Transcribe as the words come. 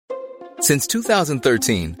Since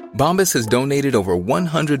 2013, Bombas has donated over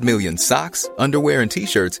 100 million socks, underwear, and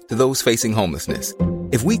T-shirts to those facing homelessness.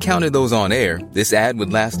 If we counted those on air, this ad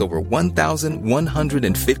would last over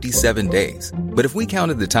 1,157 days. But if we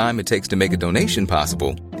counted the time it takes to make a donation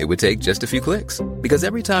possible, it would take just a few clicks. Because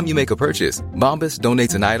every time you make a purchase, Bombas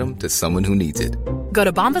donates an item to someone who needs it. Go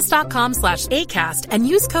to bombas.com/ACAST and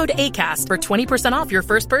use code ACAST for 20% off your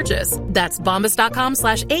first purchase. That's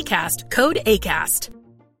bombas.com/ACAST, code ACAST.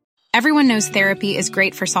 Everyone knows therapy is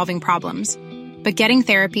great for solving problems, but getting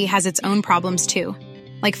therapy has its own problems too,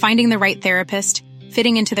 like finding the right therapist,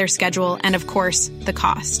 fitting into their schedule, and of course, the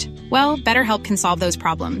cost. Well, BetterHelp can solve those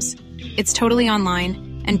problems. It's totally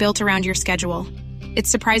online and built around your schedule. It's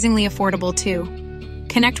surprisingly affordable too.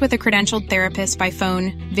 Connect with a credentialed therapist by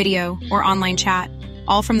phone, video, or online chat,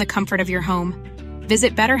 all from the comfort of your home.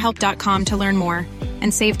 Visit BetterHelp.com to learn more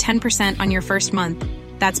and save 10% on your first month.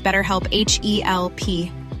 That's BetterHelp,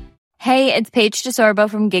 H-E-L-P. Hey, it's Paige DeSorbo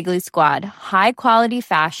from Giggly Squad. High quality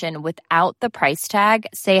fashion without the price tag.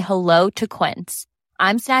 Say hello to Quince.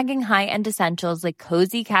 I'm snagging high-end essentials like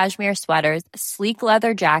cozy cashmere sweaters, sleek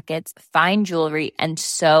leather jackets, fine jewelry, and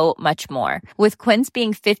so much more. With Quince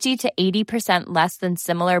being 50 to 80% less than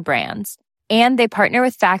similar brands. And they partner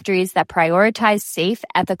with factories that prioritize safe,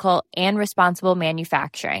 ethical, and responsible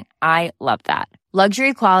manufacturing. I love that.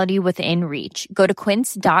 Luxury quality within reach. Go to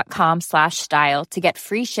quince.com/style to get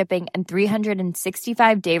free shipping and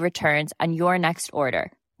 365-day returns on your next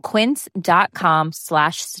order.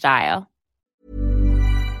 Quince.com/style.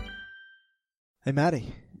 Hey,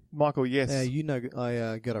 Maddie. Michael, yes. You know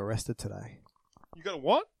I got arrested today. You got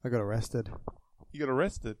what? I got arrested. You got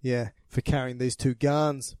arrested? Yeah, for carrying these two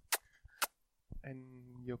guns. And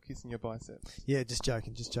you're kissing your biceps. Yeah, just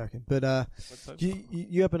joking. But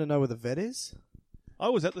you happen to know where the vet is? I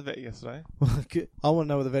was at the vet yesterday. I want to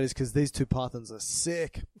know where the vet is because these two pythons are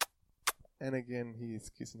sick. And again, he's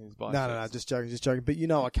kissing his biceps. No, just joking. But you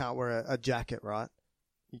know I can't wear a jacket, right?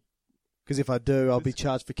 Because if I do, I'll be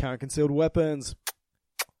charged for carrying concealed weapons.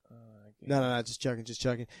 No, just joking.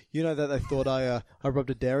 You know that they thought I robbed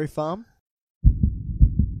a dairy farm?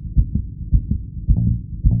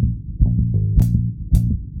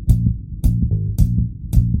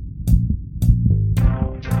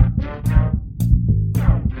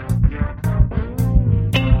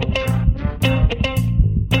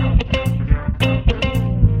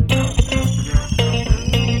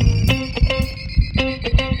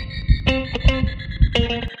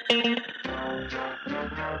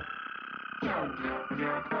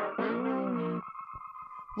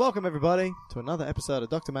 Welcome, everybody, to another episode of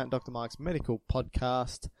Dr. Matt and Dr. Mike's Medical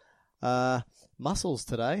Podcast. Muscles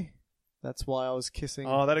today. That's why I was kissing.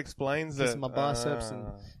 Oh, that explains it. Kissing my biceps and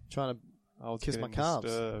trying to kiss my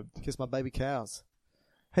calves. Kiss my baby cows.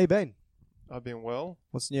 How you been? I've been well.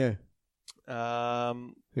 What's new?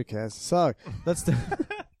 Who cares? So, let's do...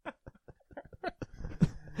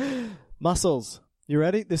 Muscles. You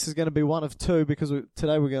ready? This is going to be one of two because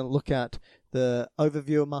today we're going to look at the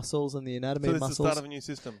overview of muscles and the anatomy of muscles. So this is the start of a new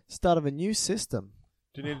system? Start of a new system.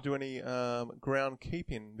 Do you need to do any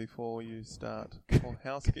groundkeeping before you start? Or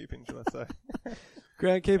housekeeping, should I say?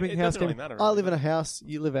 Groundkeeping, housekeeping. Really matter, I live in a house.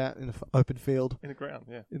 You live out in an open field. In the ground,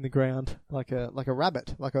 yeah. In the ground, like a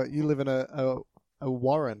rabbit. You live in a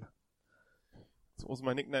warren. What was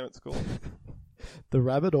my nickname at school? The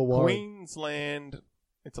rabbit or warren? Queensland,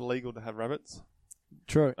 it's illegal to have rabbits.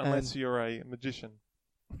 True. Unless you're a magician.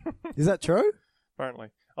 Is that true? Apparently.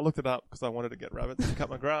 I looked it up because I wanted to get rabbits to cut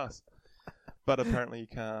my grass. But apparently you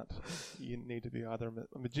can't. You need to be either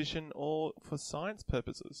a magician or for science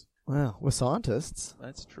purposes. Wow, we're scientists.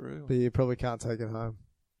 That's true. But you probably can't take it home.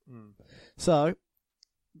 So,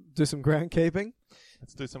 do some groundkeeping.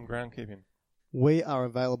 Let's do some groundkeeping. We are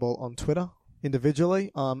available on Twitter individually.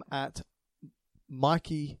 I'm at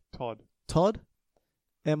Mikey Todd.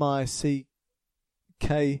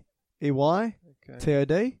 MICKEY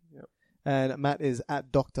TOD. Yep. And Matt is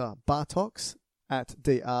at Dr. Bartox at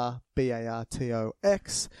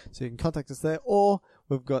DRBARTOX. So you can contact us there, or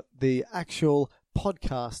we've got the actual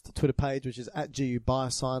podcast Twitter page, which is at GU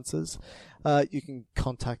Biosciences. You can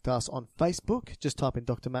contact us on Facebook. Just type in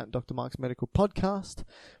Dr. Matt and Dr. Mike's Medical Podcast.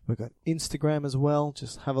 We've got Instagram as well.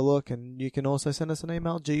 Just have a look, and you can also send us an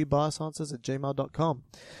email, gubiosciences@gmail.com.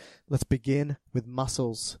 Let's begin with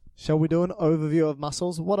muscles. Shall we do an overview of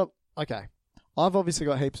muscles? Okay. I've obviously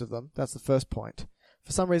got heaps of them. That's the first point.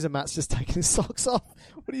 For some reason, Matt's just taking his socks off.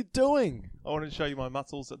 What are you doing? I wanted to show you my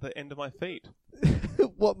muscles at the end of my feet.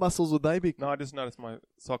 What muscles would they be? No, I just noticed my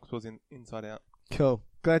socks was inside out. Cool.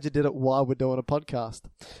 Glad you did it while we're doing a podcast.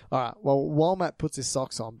 All right. Well, while Matt puts his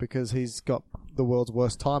socks on, because he's got the world's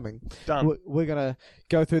worst timing. Done. We're going to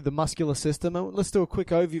go through the muscular system, and let's do a quick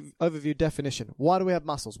overview definition. Why do we have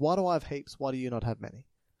muscles? Why do I have heaps? Why do you not have many?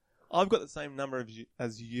 I've got the same number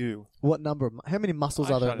as you. What number? How many muscles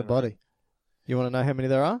are there in the body? You want to know how many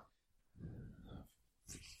there are?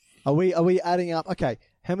 Are we adding up? Okay,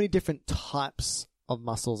 how many different types of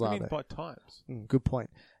muscles are there? By types. Good point.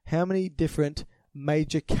 How many different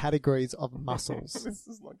major categories of muscles? This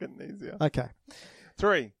is not getting easier. Okay.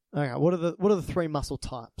 3. Okay. What are the 3 muscle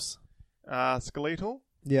types? Skeletal.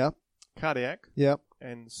 Yeah. Cardiac. Yeah.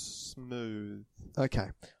 And smooth. Okay.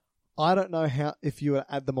 I don't know if you were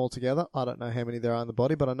to add them all together. I don't know how many there are in the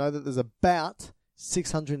body, but I know that there's about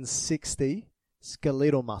 660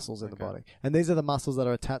 skeletal muscles in the body. And these are the muscles that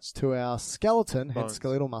are attached to our skeleton, hence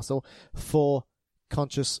skeletal muscle, for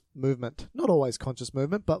conscious movement. Not always conscious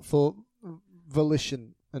movement, but for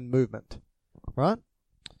volition and movement. Right?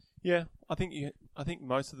 Yeah. I think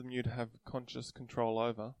most of them you'd have conscious control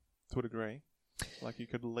over to a degree. Like you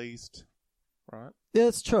could least, right? Yeah,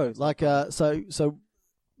 it's true. Like, so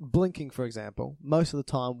blinking, for example, most of the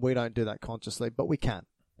time we don't do that consciously, but we can.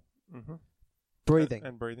 Mm-hmm. Breathing.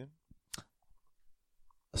 And breathing.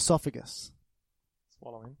 Esophagus.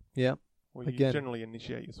 Swallowing. Yeah. Well, you generally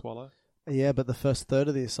initiate your swallow. Yeah, but the first third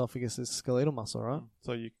of the esophagus is skeletal muscle, right?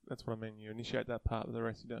 So that's what I mean. You initiate that part, but the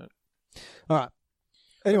rest you don't. All right.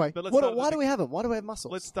 Anyway, but why do we have them? Why do we have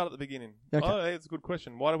muscles? Let's start at the beginning. Okay. Oh, hey, it's a good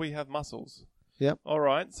question. Why do we have muscles? Yep. All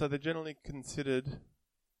right. So they're generally considered...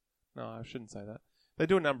 No, I shouldn't say that. They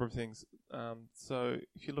do a number of things. So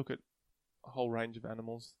if you look at a whole range of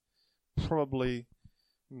animals, probably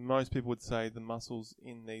most people would say the muscles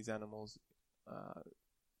in these animals,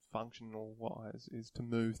 functional-wise, is to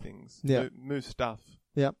move things. Yeah. Move stuff.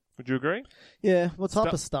 Yep. Would you agree? Yeah. What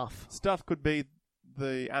type of stuff? Stuff could be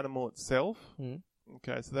the animal itself. Mm.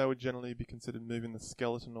 Okay, so they would generally be considered moving the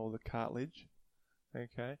skeleton or the cartilage.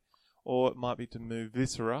 Okay. Or it might be to move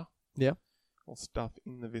viscera. Yeah. Or stuff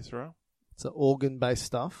in the viscera. So organ-based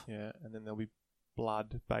stuff. Yeah, and then there'll be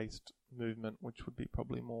blood-based movement, which would be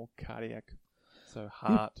probably more cardiac. So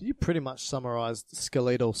heart. You pretty much summarised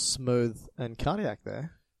skeletal, smooth, and cardiac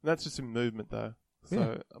there. And that's just in movement, though.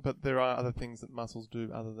 So, but there are other things that muscles do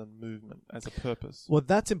other than movement as a purpose. Well,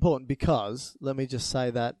 that's important because, let me just say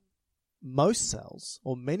that most cells,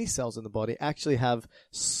 or many cells in the body, actually have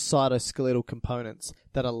cytoskeletal components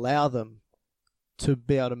that allow them to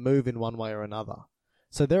be able to move in one way or another.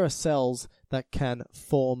 So there are cells that can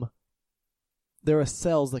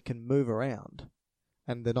move around,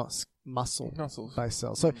 and they're not muscle-based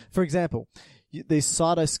cells. So, for example, these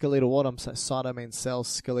cytoskeletal, what I'm saying, cyto means cells,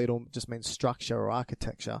 skeletal just means structure or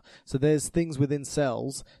architecture. So there's things within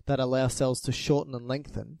cells that allow cells to shorten and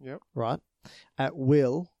lengthen, right, at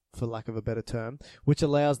will, for lack of a better term, which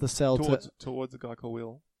allows the cell towards a guy called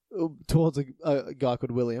Will. Towards a guy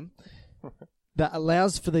called William. That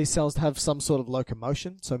allows for these cells to have some sort of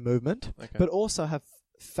locomotion, so movement, but also have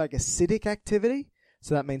phagocytic activity.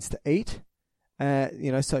 So that means to eat,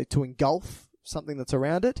 so to engulf something that's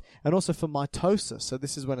around it, and also for mitosis. So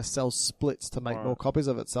this is when a cell splits to make more copies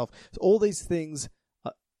of itself. So all these things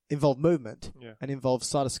involve movement and involve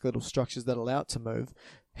cytoskeletal structures that allow it to move.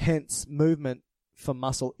 Hence, movement for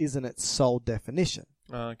muscle isn't its sole definition.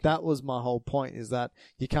 That was my whole point, is that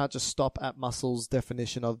you can't just stop at muscle's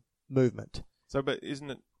definition of movement. So, but isn't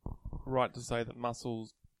it right to say that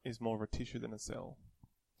muscles is more of a tissue than a cell?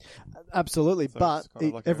 Absolutely, so but kind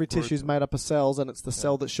of like every tissue is made up of cells, and it's the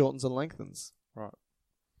cell that shortens and lengthens. Right.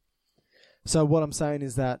 So what I'm saying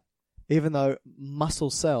is that even though muscle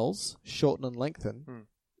cells shorten and lengthen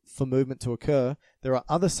for movement to occur, there are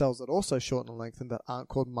other cells that also shorten and lengthen that aren't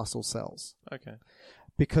called muscle cells. Okay.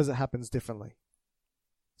 Because it happens differently.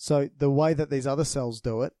 So the way that these other cells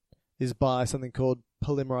do it is by something called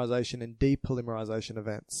polymerization and depolymerization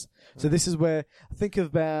events. So this is where, think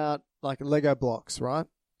about like Lego blocks, right?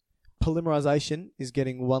 Polymerization is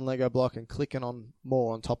getting one Lego block and clicking on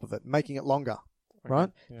more on top of it, making it longer, right?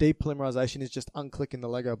 Yeah. Depolymerization is just unclicking the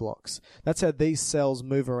Lego blocks. That's how these cells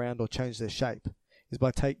move around or change their shape, is by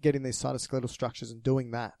getting these cytoskeletal structures and doing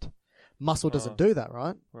that. Muscle doesn't do that,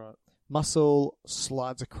 right? Right. Muscle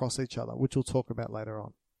slides across each other, which we'll talk about later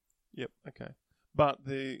on. Yep, okay. But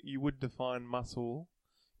you would define muscle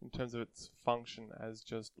in terms of its function as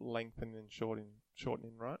just lengthening and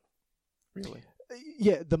shortening, right? Really?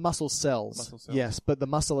 Yeah, the muscle cells. Yes, but the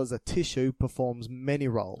muscle as a tissue performs many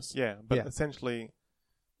roles. Yeah, but essentially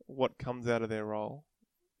what comes out of their role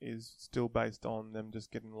is still based on them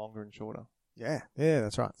just getting longer and shorter. Yeah,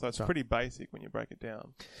 that's right. So it's pretty basic when you break it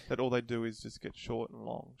down, that all they do is just get short and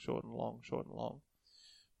long, short and long, short and long.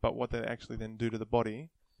 But what they actually then do to the body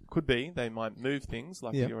could be they might move things,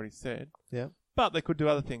 like you already said. Yeah. But they could do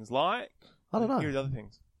other things like... I don't know. Here are the other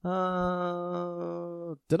things.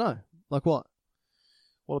 Don't know. Like what?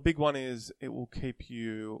 Well, a big one is it will keep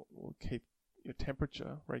your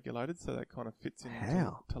temperature regulated, so that kind of fits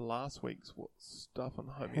into to last week's stuff on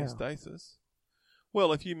homeostasis.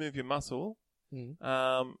 Well, if you move your muscle,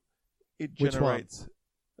 it generates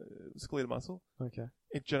skeletal muscle. Okay.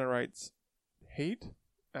 It generates heat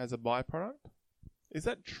as a byproduct. Is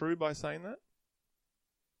that true by saying that?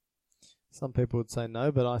 Some people would say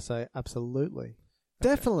no, but I say absolutely.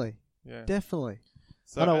 Okay. Definitely. Yeah. Definitely.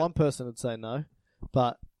 So I know one person would say no,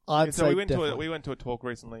 but I'd say definitely. We went to a talk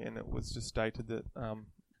recently, and it was just stated that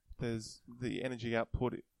there's the energy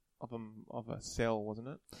output of a cell, wasn't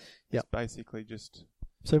it? Yeah. It's basically just...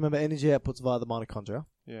 So remember, energy output's via the mitochondria.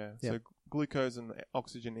 Yeah. Yep. So glucose and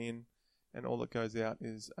oxygen in, and all that goes out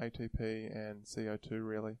is ATP and CO2,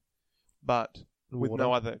 really. But with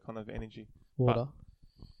no other kind of energy. Water.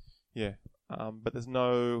 But there's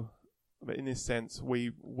no... But in this sense,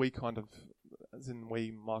 we kind of... As in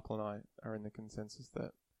Michael and I are in the consensus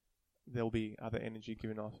that there'll be other energy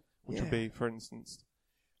given off, which would be, for instance,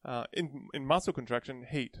 in muscle contraction,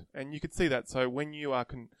 heat. And you could see that. So when you are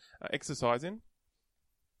exercising,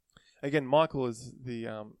 again, Michael is the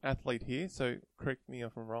athlete here, so correct me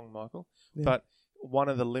if I'm wrong, Michael. Yeah. But one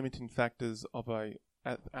of the limiting factors of a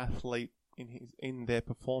athlete in their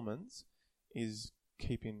performance is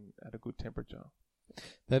keeping at a good temperature.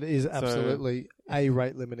 That is absolutely a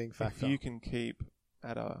rate limiting factor. If you can keep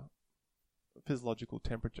at a physiological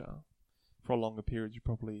temperature for a longer period, you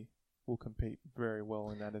probably will compete very well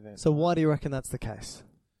in that event. So why do you reckon that's the case?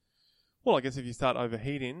 Well, I guess if you start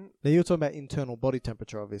overheating... Now you're talking about internal body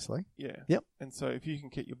temperature, obviously. Yeah. Yep. And so if you can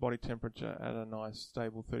keep your body temperature at a nice,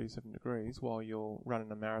 stable 37 degrees while you're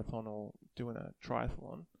running a marathon or doing a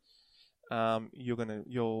triathlon,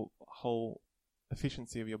 your whole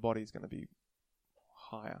efficiency of your body is going to be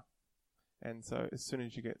higher. And so as soon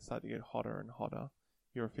as you start to get hotter and hotter,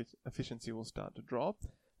 your efficiency will start to drop.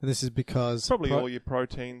 And this is because... Probably all your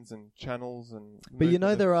proteins and channels and... But you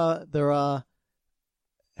know there are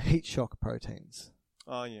heat shock proteins.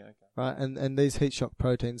 Oh, yeah, okay. Right, and these heat shock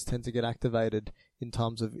proteins tend to get activated in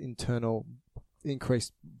times of internal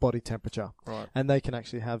increased body temperature. Right. And they can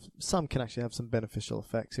actually have some some beneficial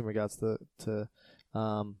effects in regards to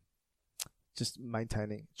just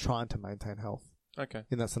trying to maintain health. Okay.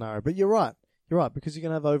 In that scenario. But you're right, because you're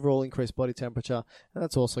going to have overall increased body temperature, and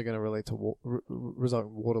that's also going to relate to result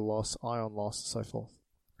in water loss, ion loss, and so forth.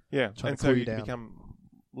 Yeah, and so you become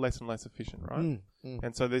less and less efficient, right?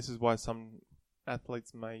 And so this is why some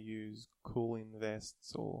athletes may use cooling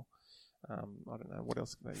vests or, I don't know, what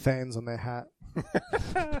else? Fans on their hat.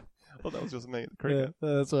 Well, that was just me at the cricket.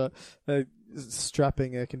 Yeah, that's right.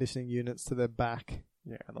 Strapping air conditioning units to their back.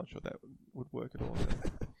 Yeah, I'm not sure that would work at all.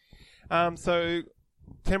 So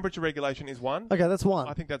temperature regulation is one. Okay, that's one.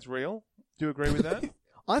 I think that's real. Do you agree with that?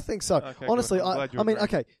 I think so. Okay, honestly, I mean,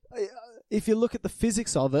 okay, if you look at the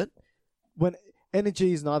physics of it, when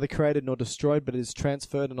energy is neither created nor destroyed, but it is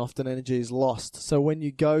transferred, and often energy is lost. So when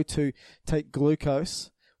you go to take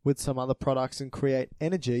glucose with some other products and create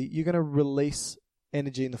energy, you're going to release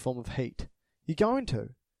energy in the form of heat. You're going to.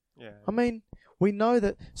 Yeah. I mean... We know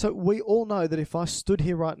that, so we all know that if I stood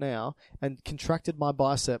here right now and contracted my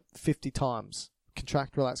bicep 50 times,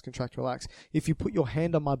 contract, relax, if you put your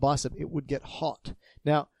hand on my bicep, it would get hot.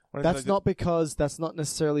 Now, that's not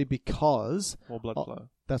necessarily because... More blood flow.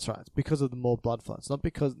 That's right. It's because of the more blood flow. It's not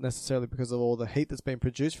necessarily because of all the heat that's being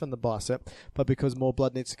produced from the bicep, but because more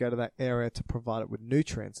blood needs to go to that area to provide it with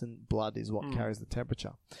nutrients, and blood is what carries the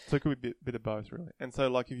temperature. So it could be a bit of both, really. And so,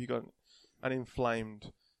 like, if you've got an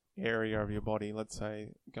inflamed area of your body, let's say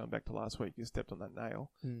going back to last week, you stepped on that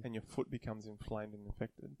nail and your foot becomes inflamed and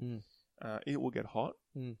infected, it will get hot,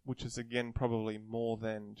 which is again probably more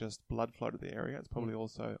than just blood flow to the area. It's probably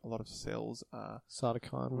also a lot of cells are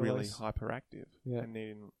cytokine really release. Hyperactive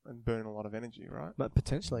and burn a lot to energy, right? But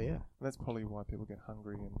potentially, yeah. And that's probably why people get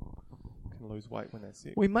hungry and can lose weight when they're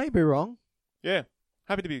sick. We may be wrong. Yeah,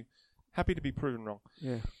 happy to be proven wrong.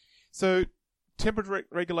 Yeah. So temperature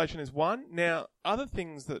regulation is one. Now, other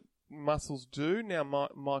things that muscles do, now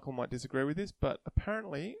Michael might disagree with this, but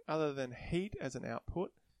apparently, other than heat as an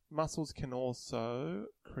output, muscles can also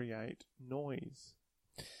create noise.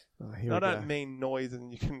 I don't mean noise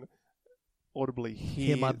and you can audibly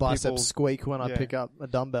hear my biceps squeak when I pick up a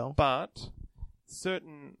dumbbell. But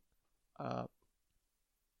certain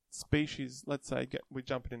species, let's say we're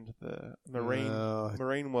jumping into the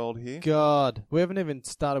marine world here. God, we haven't even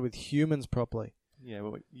started with humans properly. Yeah,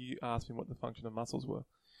 well, you asked me what the function of muscles were.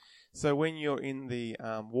 So when you're in the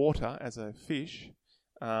water as a fish,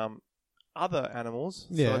 other animals,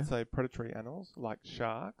 so let's say predatory animals like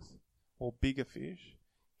sharks or bigger fish,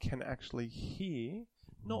 can actually hear,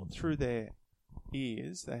 not through their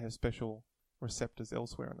ears, they have special receptors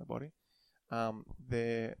elsewhere in the body,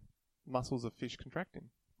 their muscles of fish contracting.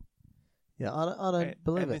 Yeah, I don't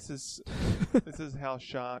believe and it. This is how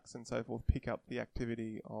sharks and so forth pick up the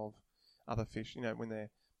activity of other fish, when they're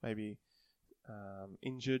maybe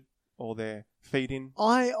injured or they're feeding.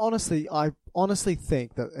 I honestly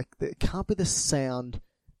think that it can't be the sound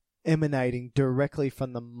emanating directly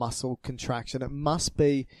from the muscle contraction. It must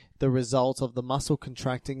be the result of the muscle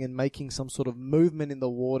contracting and making some sort of movement in the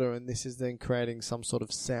water, and this is then creating some sort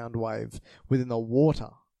of sound wave within the water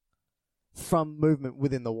from movement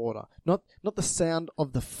within the water. Not the sound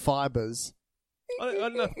of the fibers. I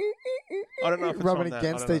don't know if it's rubbing on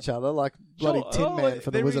against that. each other like bloody Tin Man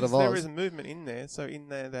from the Wizard of Oz. There is a movement in there, so in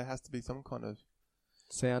there has to be some kind of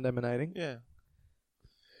sound emanating. Yeah.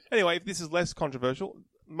 Anyway, if this is less controversial,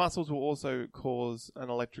 muscles will also cause an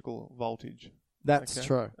electrical voltage. That's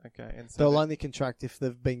true. Okay, and so they'll only contract if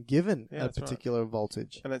they've been given a that's particular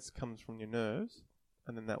voltage. And that comes from your nerves,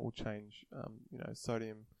 and then that will change,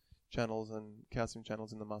 sodium channels and calcium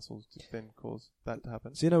channels in the muscles to then cause that to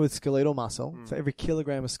happen. So with skeletal muscle, for every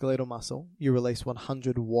kilogram of skeletal muscle, you release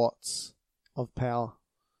 100 watts of power.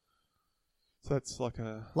 So that's like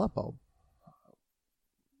a light bulb.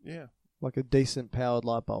 Yeah. Like a decent powered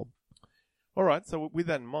light bulb. All right, so with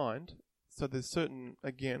that in mind, so there's certain,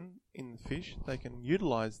 again, in the fish, they can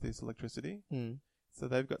utilize this electricity. So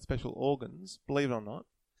they've got special organs, believe it or not,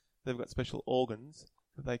 they've got special organs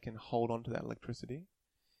that they can hold on to that electricity,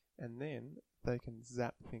 and then they can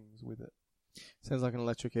zap things with it. Sounds like an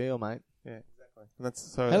electric eel, mate. Yeah, exactly. And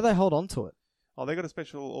that's so. How do they hold on to it? Oh, they got a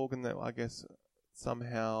special organ that I guess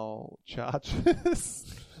somehow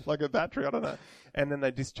charges like a battery. I don't know. And then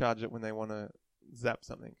they discharge it when they want to zap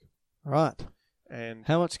something. Right. And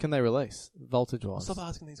how much can they release, voltage-wise? Stop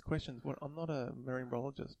asking these questions. I'm not a marine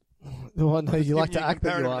biologist. Well, no, you like to act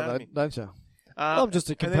that you are, though, don't you? I'm just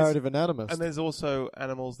a comparative anatomist. And there's also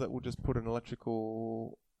animals that will just put an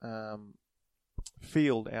electrical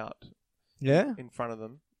field out in front of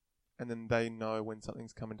them, and then they know when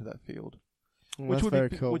something's come into that field. That's very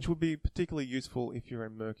cool. Which would be particularly useful if you're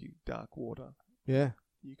in murky, dark water. Yeah.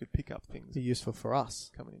 You could pick up things. They're useful for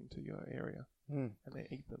us. Coming into your area, and they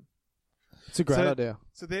eat them. It's a great idea.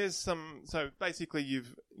 So there's some. So basically,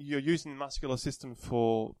 you're using the muscular system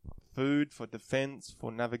for food, for defense,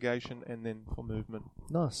 for navigation, and then for movement.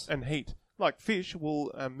 Nice. And heat. Like fish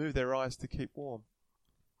will move their eyes to keep warm.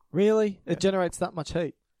 Really? Yeah. It generates that much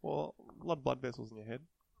heat? Well, a lot of blood vessels in your head.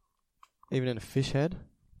 Even in a fish head?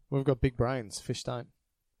 We've got big brains. Fish don't.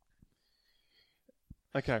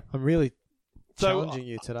 Okay. I'm really challenging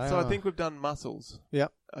you today. So I think we've done muscles.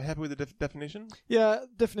 Yep. Are you happy with the definition? Yeah,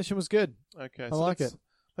 definition was good. Okay. I so like it.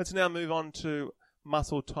 Let's now move on to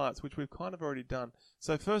muscle types, which we've kind of already done.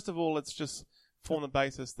 So first of all, let's just form the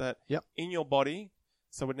basis that in your body,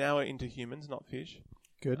 so we're now into humans, not fish.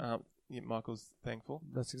 Good. Michael's thankful.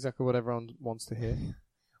 That's exactly what everyone wants to hear.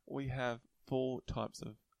 We have 4 types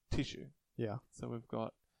of tissue. Yeah. So we've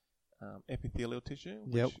got epithelial tissue,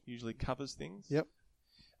 which usually covers things. Yep.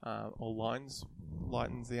 Or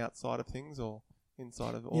lightens the outside of things or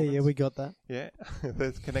inside of organs. Yeah, we got that. Yeah.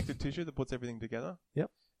 There's connective tissue that puts everything together.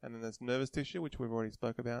 Yep. And then there's nervous tissue, which we've already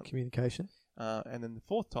spoke about. Communication. And then the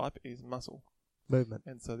 4th type is muscle. Movement.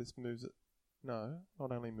 And so this moves it. No,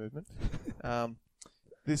 not only movement.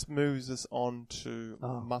 This moves us on to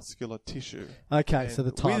muscular tissue. Okay, and so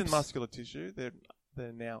the types. Within muscular tissue, there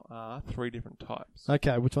now are 3 different types.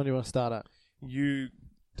 Okay, which one do you want to start at? You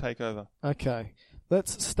take over. Okay.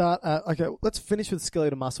 Let's start let's finish with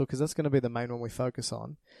skeletal muscle because that's going to be the main one we focus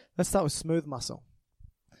on. Let's start with smooth muscle.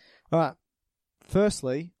 All right.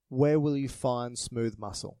 Firstly, where will you find smooth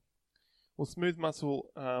muscle? Well, smooth muscle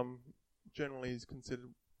generally is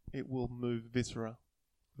considered it will move viscera.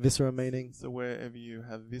 Viscera meaning? So wherever you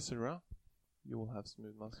have viscera, you will have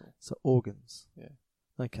smooth muscle. So organs. Yeah.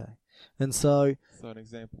 Okay. And so an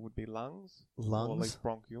example would be lungs. Lungs. Or at least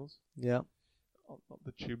bronchioles. Yeah. Not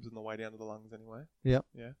the tubes on the way down to the lungs anyway. Yep.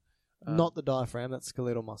 Yeah. Not the diaphragm, that's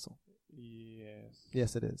skeletal muscle. Yes.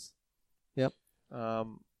 Yes, it is. Yep. That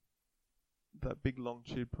big long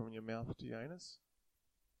tube from your mouth to your anus.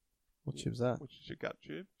 What tube's that? Which is your gut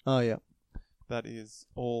tube. Oh, yeah. That is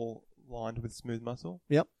all lined with smooth muscle.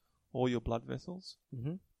 Yep. All your blood vessels.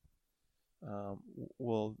 Mm-hmm.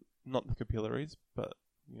 Well, not the capillaries, but,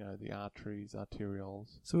 the arteries,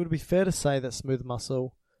 arterioles. So would it be fair to say that smooth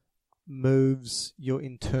muscle moves your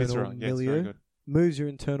internal milieu? Yes, very good. Moves your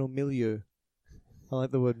internal milieu. I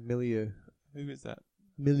like the word milieu. Who is that?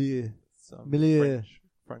 Milieu. Some milieu.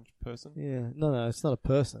 French person. Yeah. No, it's not a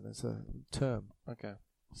person. It's a term. Okay.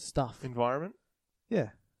 Stuff. Environment. Yeah.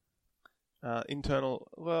 Internal.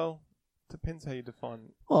 Well, depends how you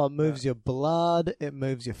define. Well, it moves your blood. It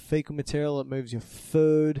moves your fecal material. It moves your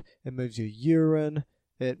food. It moves your urine.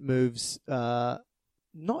 It moves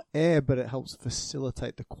not air, but it helps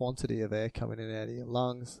facilitate the quantity of air coming in and out of your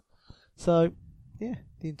lungs. So, yeah,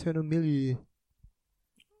 the internal milieu.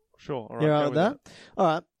 Sure. All right. You're all right with that? All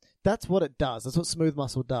right. That's what it does. That's what smooth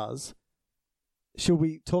muscle does. Should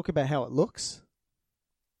we talk about how it looks?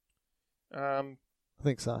 I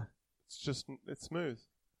think so. It's smooth.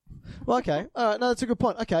 Well, okay. All right. No, that's a good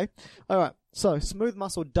point. Okay. All right. So, smooth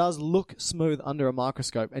muscle does look smooth under a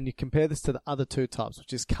microscope, and you compare this to the other two types,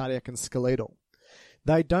 which is cardiac and skeletal.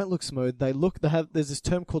 They don't look smooth. There's this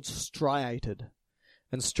term called striated.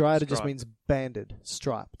 And striated just means banded,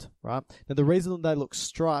 striped, right? Now, the reason they look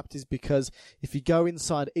striped is because if you go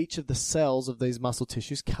inside each of the cells of these muscle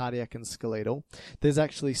tissues, cardiac and skeletal, there's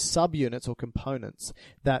actually subunits or components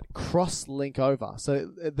that cross-link over.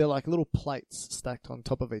 So they're like little plates stacked on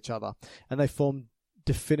top of each other, and they form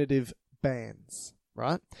definitive bands,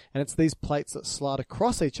 right? And it's these plates that slide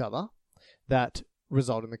across each other that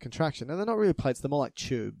result in the contraction. And they're not really plates, they're more like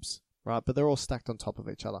tubes, right? But they're all stacked on top of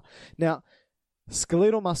each other. Now,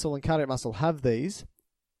 skeletal muscle and cardiac muscle have these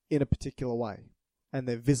in a particular way, and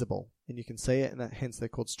they're visible, and you can see it, and hence they're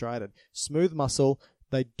called striated. Smooth muscle,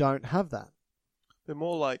 they don't have that. They're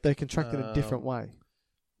more like... They contract in a different way.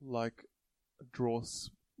 Like a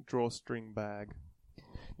drawstring bag.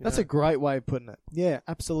 That's a great way of putting it. Yeah,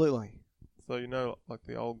 absolutely. So, like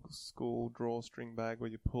the old school drawstring bag where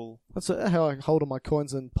you pull... That's how I hold all my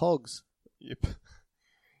coins and pogs. You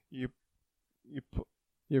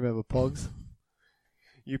remember pogs?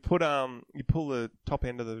 You pull the top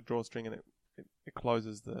end of the drawstring and it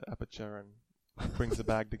closes the aperture and brings the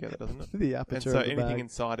bag together, doesn't it? The aperture and so of the anything bag.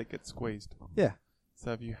 inside it gets squeezed. Yeah.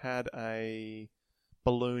 So if you had a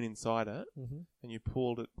balloon inside it and you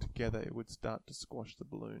pulled it together, it would start to squash the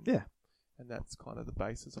balloon. Yeah. And that's kind of the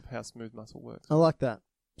basis of how smooth muscle works. I like that.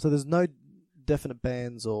 So there's no definite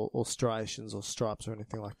bands or striations or stripes or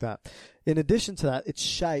anything like that. In addition to that, its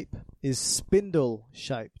shape is spindle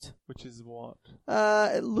shaped. Which is what?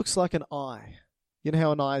 It looks like an eye. You know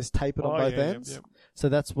how an eye is tapered on both ends? Yep. So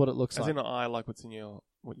that's what it looks like. As in an eye, like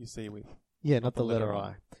what you see with. Yeah, not the letter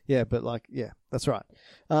I. Yeah, but that's right.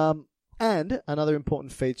 And another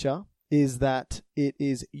important feature is that it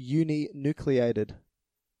is uninucleated.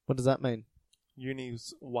 What does that mean?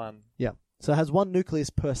 Uni's one. Yeah. So it has one nucleus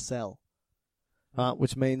per cell,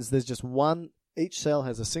 which means there's just one. Each cell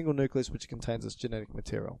has a single nucleus which contains its genetic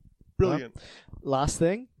material. Brilliant. Right? Last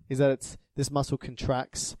thing is that this muscle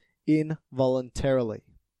contracts involuntarily.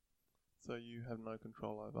 So you have no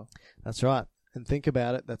control over. That's right. And think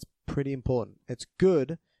about it. That's pretty important. It's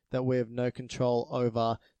good that we have no control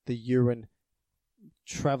over the urine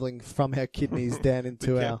traveling from our kidneys down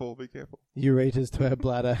into be careful. ureters to our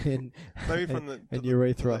bladder and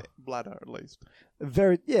urethra. The bladder, at least.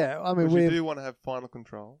 I mean, we do want to have final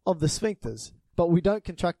control of the sphincters, but we don't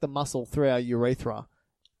contract the muscle through our urethra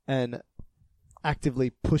and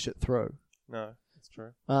actively push it through. No, that's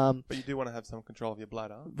true. But you do want to have some control of your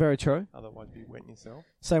bladder. Very true. Otherwise, you wet yourself.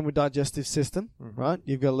 Same with digestive system, right?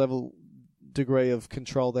 You've got a level degree of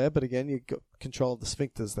control there, but again, you've got control of the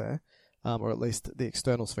sphincters there. Or at least the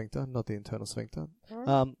external sphincter, not the internal sphincter.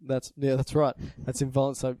 That's right. That's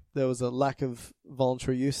involuntary. So there was a lack of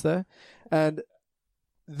voluntary use there, and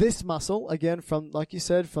this muscle, again, from like you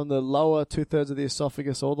said, from the lower 2/3 of the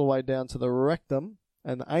esophagus all the way down to the rectum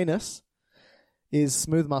and the anus, is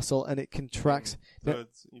smooth muscle, and it contracts.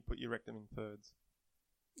 Thirds. You put your rectum in thirds.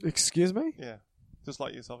 Excuse me? Yeah, just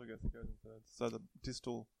like your esophagus, it goes in thirds. So the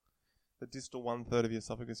distal 1/3 of your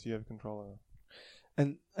esophagus you have control over.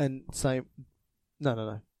 And same,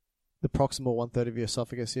 no. The proximal 1/3 of your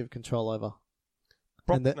esophagus you have control over,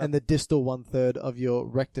 and the distal 1/3 of your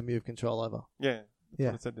rectum you have control over. Yeah, that's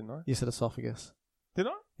what I said, didn't I? You said esophagus. Did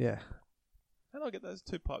I? Yeah. How did I get those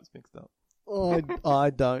two pipes mixed up? I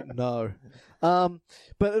don't know.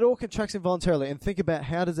 But it all contracts involuntarily. And think about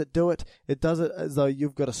how does it do it? It does it as though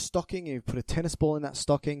you've got a stocking, and you put a tennis ball in that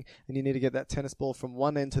stocking, and you need to get that tennis ball from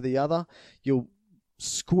one end to the other. You'll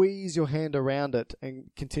squeeze your hand around it and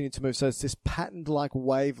continue to move. So it's this patterned-like,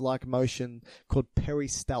 wave-like motion called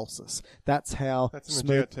peristalsis. That's how That's in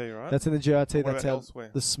the GRT, right? That's in the GRT. What That's about how elsewhere?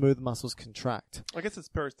 the smooth muscles contract. I guess it's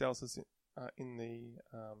peristalsis in the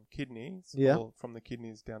kidneys, Yeah. or from the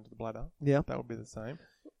kidneys down to the bladder. Yeah. That would be the same.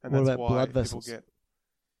 And What that's about why blood people vessels?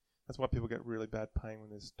 That's why people get really bad pain when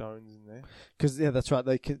there's stones in there. Because, yeah, that's right.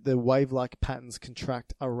 The wave-like patterns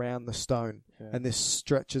contract around the stone, and this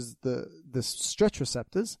stretches the stretch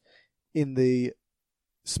receptors in the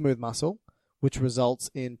smooth muscle, which results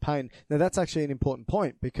in pain. Now, that's actually an important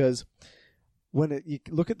point because when you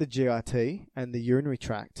look at the GIT and the urinary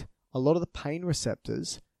tract, a lot of the pain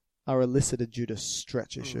receptors are elicited due to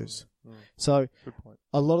stretch issues. So good point.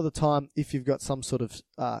 A lot of the time, if you've got some sort of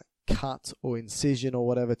cut or incision or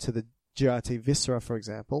whatever to the GIT viscera, for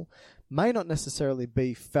example, may not necessarily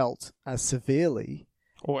be felt as severely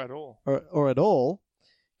or at all, or at all,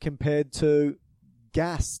 compared to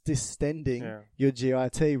gas distending your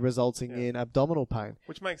GIT, resulting in abdominal pain.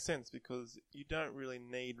 Which makes sense because you don't really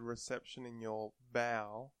need reception in your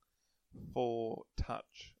bowel for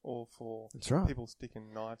touch or for people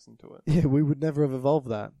sticking knives into it. Yeah, we would never have evolved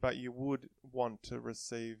that. But you would want to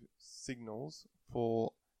receive signals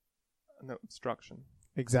for an obstruction.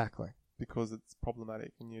 Exactly. Because it's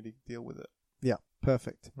problematic and you need to deal with it. Yeah,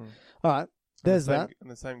 perfect. All right, there's that.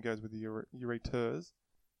 And the same goes with the ureters.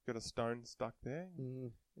 Got a stone stuck there.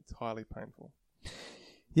 It's highly painful.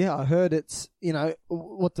 Yeah, I heard it's,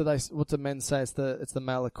 what do men say? It's the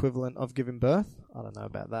male equivalent of giving birth. I don't know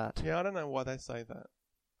about that. Yeah, I don't know why they say that.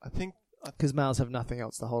 I think because males have nothing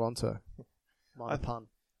else to hold on to. My pun.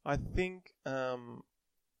 I think a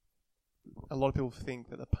lot of people think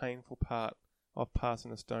that the painful part of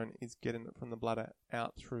passing a stone is getting it from the bladder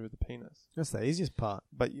out through the penis. That's the easiest part.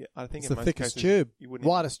 But I think it's in the most thickest cases, tube, you wouldn't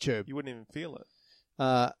widest tube. You wouldn't even feel it.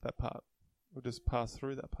 That part. We'll just pass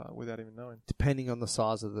through that part without even knowing. Depending on the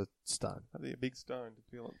size of the stone. That'd be a big stone to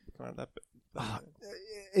feel it kind of that bit.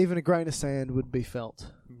 Even a grain of sand would be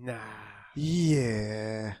felt. Nah.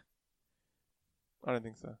 Yeah. I don't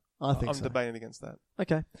think so. I'm debating against that.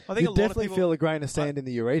 Okay. I think you definitely feel a grain of sand in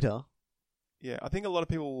the ureter. Yeah, I think a lot of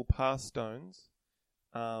people will pass stones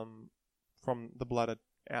from the bladder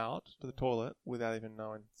out to the toilet without even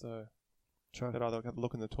knowing. So they'd either have to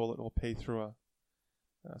look in the toilet or pee through a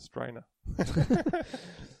strainer.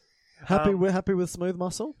 We're happy with smooth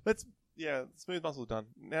muscle? Smooth muscle done.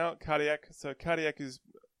 Now cardiac. So cardiac is...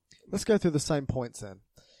 Let's go through the same points then.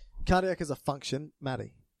 Cardiac is a function,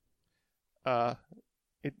 Matty.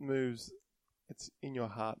 It moves... It's in your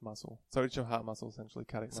heart muscle. So it's your heart muscle, essentially,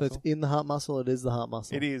 cardiac muscle. So it's in the heart muscle, it is the heart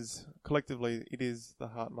muscle? It is. Collectively, it is the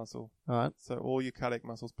heart muscle. All right. So all your cardiac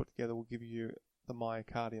muscles put together will give you the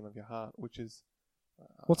myocardium of your heart, which is...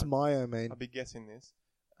 What's myo mean? I'll be guessing this.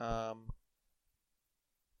 90%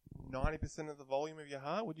 of the volume of your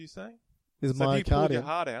heart, would you say? Is so myocardium. if you pulled your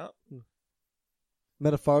heart out...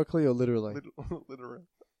 Metaphorically or literally? Literally.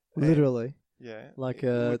 Literally? Yeah. Like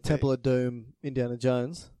Temple of Doom, Indiana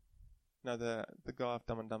Jones? No, the guy of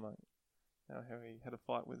Dumb and Dumber. How he had a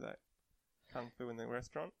fight with that kung fu in the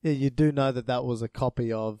restaurant. Yeah, you do know that was a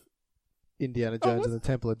copy of Indiana Jones and the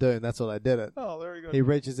Temple of Doom. That's why they did it. Oh, very good. He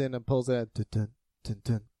reaches in and pulls out in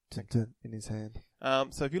his hand.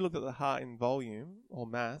 So if you look at the heart in volume or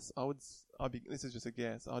mass, this is just a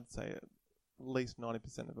guess, I'd say at least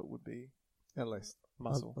 90% of it would be at least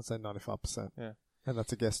muscle. I'd say 95%. Yeah. And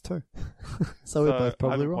that's a guess too. So we're both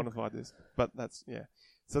probably wrong. I haven't quantified this, but that's, yeah.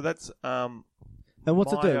 So that's and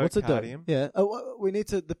what's it do? What's it do? myocardium. Yeah. Oh, we need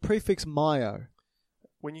the prefix myo.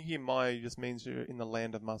 When you hear myo, it just means you're in the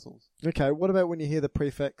land of muscles. Okay. What about when you hear the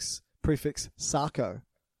prefix sarco?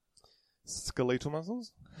 Skeletal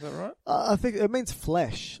muscles? Is that right? I think it means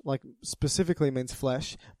flesh. Like specifically means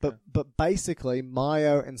flesh, but basically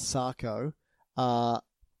myo and sarco are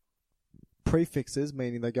prefixes,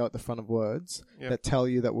 meaning they go at the front of words that tell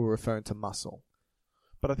you that we're referring to muscle.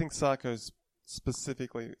 But I think sarco's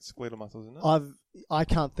specifically skeletal muscles, isn't it? I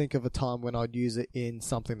can't think of a time when I'd use it in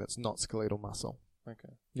something that's not skeletal muscle.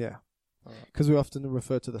 Okay. Yeah. Because we often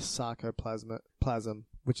refer to the sarcoplasm,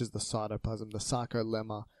 which is the cytoplasm, the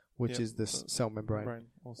sarcolemma, which is this cell membrane.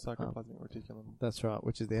 Or sarcoplasmic reticulum. That's right,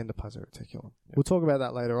 which is the endoplasmic reticulum. Yep. We'll talk about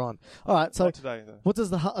that later on. All right, so not today, though. What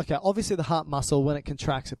does the heart... Okay, obviously the heart muscle, when it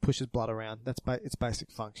contracts, it pushes blood around. That's its basic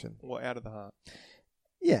function. Or out of the heart.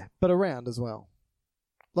 Yeah, but around as well.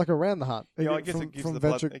 Like around the heart. Yeah, I guess it gives the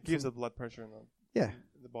blood pressure in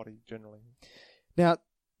the body generally. Now,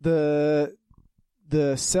 the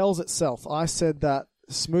cells itself, I said that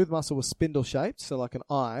smooth muscle was spindle shaped, so like an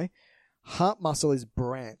eye. Heart muscle is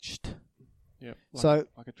branched. Yeah. Like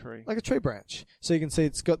a tree. Like a tree branch. So you can see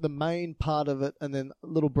it's got the main part of it and then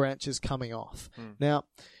little branches coming off. Now,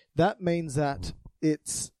 that means that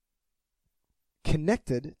it's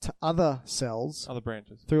connected to other cells. Other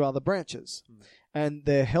branches. Through other branches. And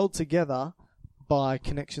they're held together by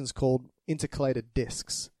connections called intercalated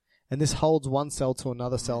discs. And this holds one cell to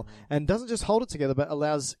another cell, and doesn't just hold it together, but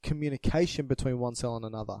allows communication between one cell and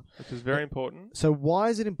another. Which is very important. So why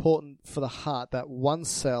is it important for the heart that one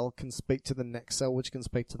cell can speak to the next cell, which can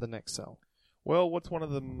speak to the next cell? Well, what's one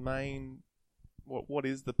of the main... What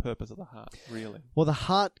is the purpose of the heart, really? Well, the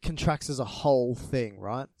heart contracts as a whole thing,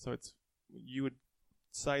 right? So you would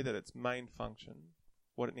say that its main function,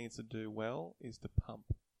 what it needs to do well, is to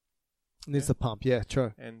pump. It needs to pump, yeah,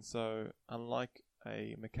 true. And so, unlike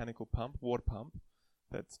a mechanical pump, water pump,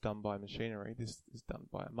 that's done by machinery, this is done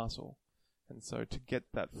by a muscle. And so to get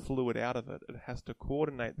that fluid out of it, it has to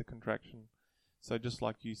coordinate the contraction. So just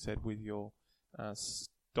like you said with your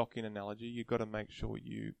stocking analogy, you've got to make sure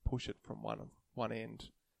you push it from one end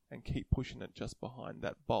and keep pushing it just behind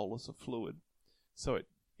that bolus of fluid. So it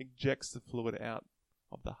ejects the fluid out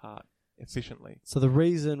of the heart efficiently. So the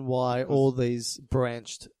reason why all these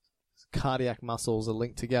branched cardiac muscles are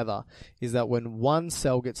linked together is that when one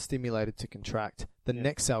cell gets stimulated to contract, the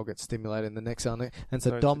next cell gets stimulated and the next cell, and it's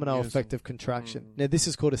a domino effect of contraction. Now this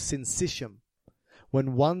is called a syncytium.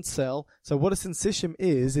 When one cell, so what a syncytium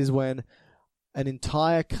is when an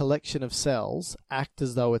entire collection of cells act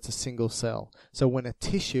as though it's a single cell. So when a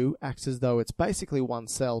tissue acts as though it's basically one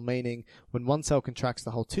cell, meaning when one cell contracts,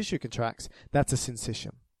 the whole tissue contracts, that's a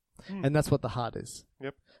syncytium. And that's what the heart is.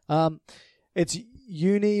 Yep. It's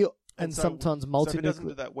uni and so, sometimes So if it multinuclear. doesn't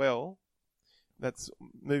do that well, that's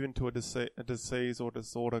moving to a disease or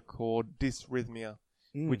disorder called dysrhythmia,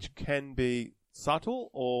 which can be subtle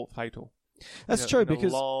or fatal. That's true, in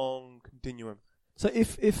because a long continuum. So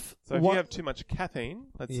if you have too much caffeine,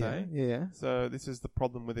 let's say, yeah. So this is the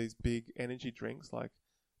problem with these big energy drinks like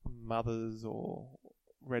Mothers or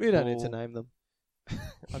Red Bull. You don't need to name them.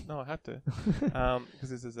 No, I have to, because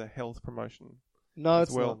this is a health promotion. No,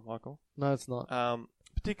 it's not, not, Michael. No, it's not.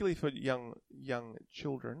 Particularly for young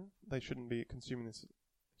children, they shouldn't be consuming this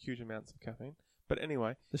huge amounts of caffeine. But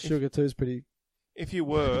anyway, The sugar too is pretty. if you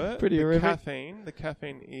were, Pretty the horrific.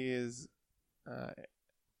 caffeine is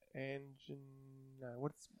it's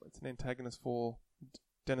an antagonist for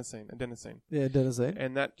adenosine. Yeah, adenosine.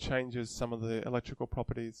 And that changes some of the electrical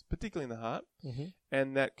properties, particularly in the heart,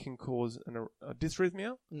 and that can cause a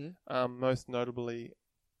dysrhythmia, most notably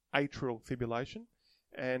atrial fibrillation.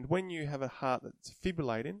 And when you have a heart that's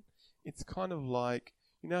fibrillating, it's kind of like,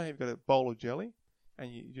 you know how you've got a bowl of jelly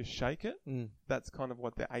and you just shake it? That's kind of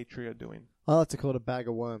what the atria are doing. I like to call it a bag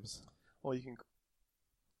of worms. Or you can...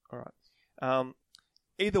 All right.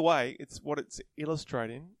 Either way, what it's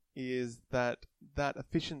illustrating is that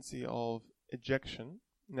efficiency of ejection.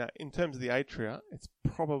 Now, in terms of the atria, it's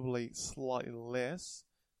probably slightly less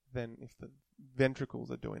than if the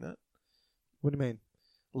ventricles are doing it. What do you mean?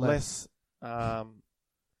 Less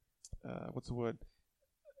what's the word?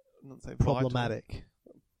 Not say Problematic. vital.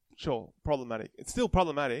 Sure, problematic. It's still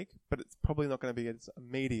problematic, but it's probably not going to be as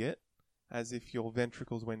immediate as if your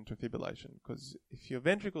ventricles went into fibrillation. Because if your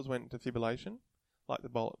ventricles went into fibrillation, like the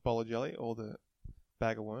bowl of jelly or the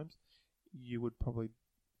bag of worms, you would probably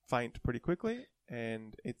faint pretty quickly,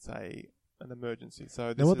 and it's an emergency.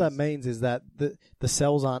 So Now what that means is that the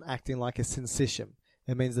cells aren't acting like a syncytium.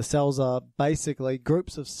 It means the cells are basically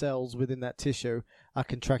groups of cells within that tissue are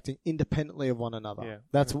contracting independently of one another. Yeah,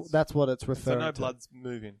 that's what it's referring to. So no blood's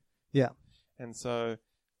moving. Yeah. And so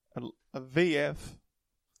a VF...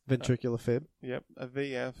 Ventricular fib. Yep. A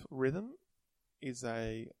VF rhythm is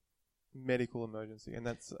a medical emergency, and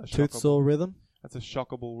that's a Tooth saw rhythm. That's a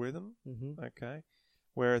shockable rhythm. Okay.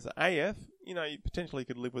 Whereas AF, you potentially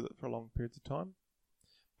could live with it for long periods of time.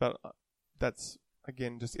 But that's,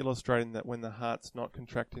 again, just illustrating that when the heart's not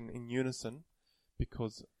contracting in unison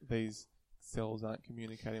because these cells aren't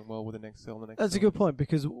communicating well with the next cell and the next That's cell. a good point,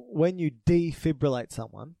 because when you defibrillate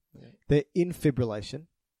someone, they're in fibrillation,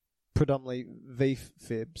 predominantly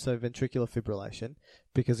VFib, so ventricular fibrillation,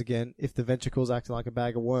 because again, if the ventricle's acting like a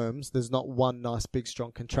bag of worms, there's not one nice big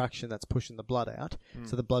strong contraction that's pushing the blood out,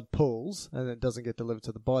 so the blood pools and it doesn't get delivered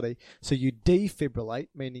to the body. So you defibrillate,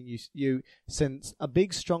 meaning you send a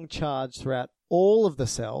big strong charge throughout all of the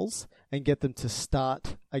cells and get them to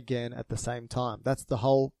start again at the same time. That's the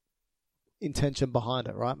whole intention behind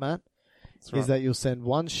it, right, Matt? That's right. Is that you'll send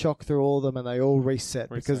one shock through all of them and they all reset.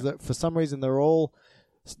 Because for some reason they're all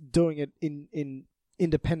doing it in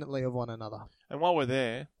independently of one another. And while we're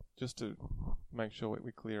there, just to make sure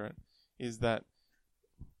we clear it, is that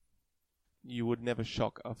you would never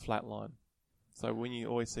shock a flat line. So when you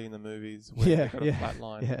always see in the movies where they've got a flat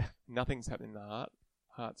line, nothing's happening in the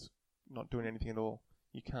heart's not doing anything at all.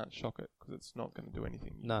 You can't shock it because it's not going to do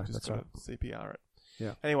anything. You just got to CPR it.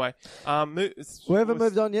 Yeah. Anyway, we haven't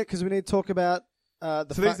moved on yet because we need to talk about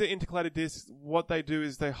these are intercalated discs. What they do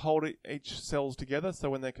is they hold each cells together, so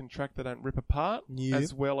when they contract, they don't rip apart. Yep.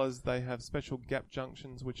 As well as they have special gap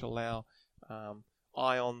junctions which allow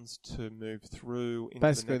ions to move through into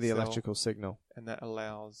basically the the next cell, electrical signal. and that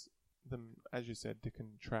allows them, as you said, to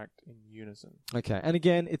contract in unison. Okay, and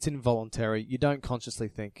again, it's involuntary. You don't consciously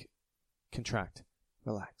think, contract,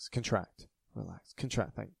 relax, contract, relax,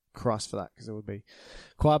 contract. Thank Christ for that, because it would be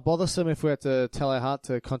quite bothersome if we had to tell our heart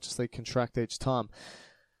to consciously contract each time.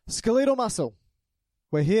 Skeletal muscle.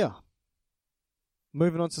 We're here.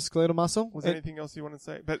 Moving on to skeletal muscle. Was there anything else you want to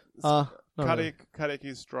say? But cardiac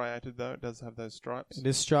is striated, though. It does have those stripes. It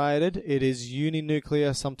is striated. It is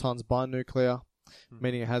uninuclear, sometimes binuclear,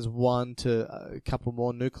 meaning it has one to a couple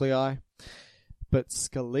more nuclei. But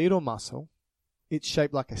skeletal muscle, it's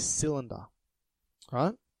shaped like a cylinder,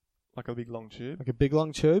 right? Like a big long tube. Like a big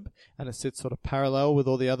long tube, and it sits sort of parallel with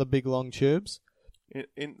all the other big long tubes.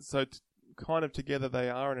 Kind of together they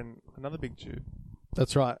are in another big tube.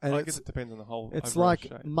 That's right. And I guess it depends on the whole. It's overall like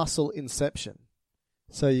shape. muscle inception.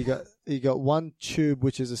 So you got one tube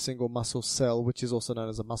which is a single muscle cell, which is also known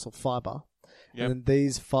as a muscle fiber. Yep. And then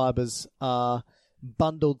these fibers are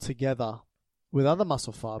bundled together with other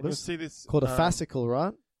muscle fibers. You'll see this called a fascicle,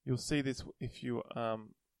 right? You'll see this if you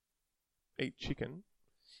eat chicken.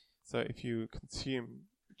 So if you consume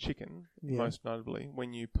chicken, most notably,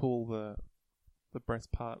 when you pull the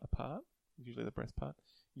breast part apart, usually the breast part,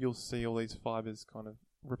 you'll see all these fibers kind of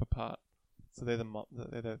rip apart. So they're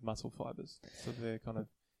the muscle fibers. So they're kind of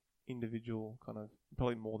individual, kind of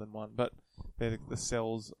probably more than one, but they're the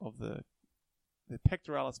cells of the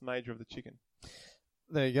pectoralis major of the chicken.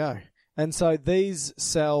 There you go. And so these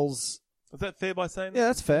cells... Is that fair by saying that? Yeah,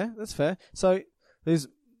 that's fair. That's fair. So these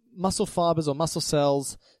muscle fibers or muscle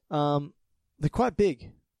cells, they're quite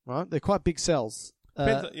big, right? They're quite big cells.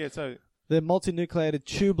 So... They're multinucleated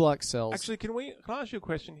tube-like cells. Actually, can I ask you a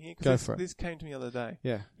question here? Go for it. This came to me the other day.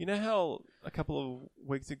 Yeah. You know how a couple of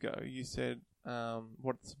weeks ago you said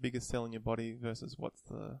what's the biggest cell in your body versus what's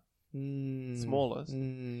the smallest?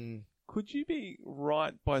 Could you be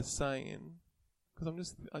right by saying,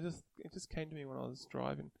 because it just came to me when I was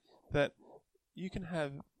driving, that you can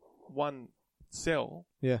have one cell,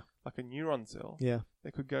 like a neuron cell,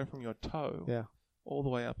 that could go from your toe all the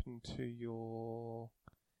way up into your...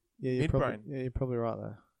 you're midbrain. You're probably right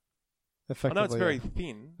there. I know it's very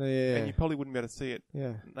thin, and you probably wouldn't be able to see it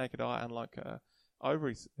naked eye, unlike a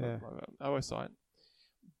oocyte.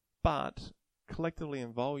 But collectively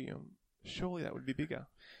in volume, surely that would be bigger.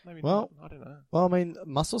 Maybe not. I don't know. Well, I mean,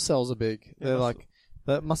 muscle cells are big. They're like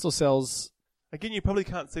the muscle cells. Again, you probably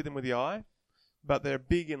can't see them with the eye, but they're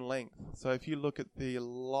big in length. So if you look at the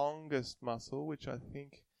longest muscle, which I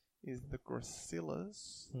think is the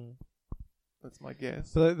gracilis. That's my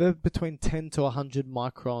guess. So they're between 10 to 100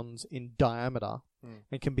 microns in diameter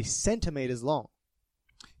and can be centimeters long.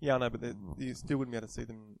 Yeah, I know, but you still wouldn't be able to see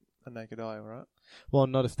them a naked eye, right? Well,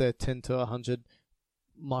 not if they're 10 to 100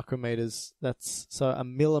 micrometers. So a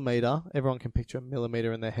millimeter. Everyone can picture a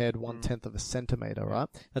millimeter in their head, 1/10 of a centimeter, right?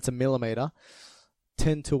 That's a millimeter.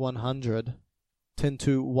 10 to 100, 1/10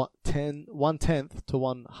 to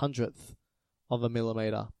 1/100th of a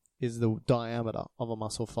millimeter is the diameter of a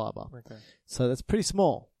muscle fiber. Okay. So that's pretty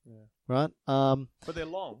small, right? But they're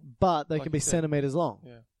long. But they can be centimeters long.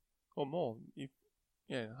 Yeah. Or more.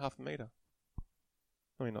 Half a meter.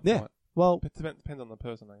 I mean, not quite. Well, it depends on the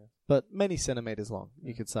person, I guess. But many centimeters long,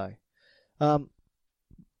 you could say.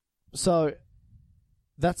 So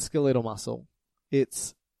that's skeletal muscle.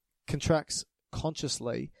 It contracts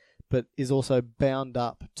consciously, but is also bound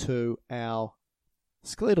up to our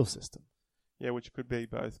skeletal system. Yeah, which could be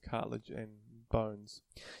both cartilage and bones.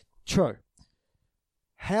 True.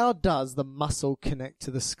 How does the muscle connect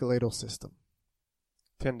to the skeletal system?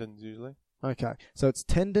 Tendons, usually. Okay, so it's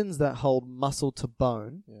tendons that hold muscle to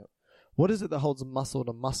bone. Yeah. What is it that holds muscle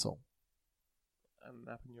to muscle? An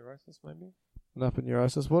aponeurosis, maybe? An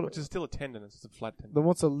aponeurosis? Which is still a tendon, it's just a flat tendon. Then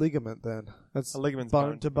what's a ligament then? That's a ligament's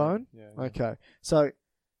bone to bone? Yeah. Okay, so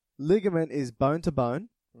ligament is bone to bone.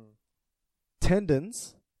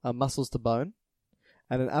 Tendons are muscles to bone,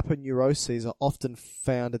 and an aponeuroses are often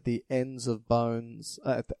found at the ends of bones,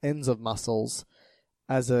 at the ends of muscles,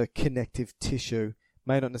 as a connective tissue.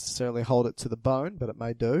 May not necessarily hold it to the bone, but it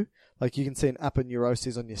may do. Like you can see an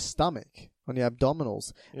aponeurosis on your stomach, on your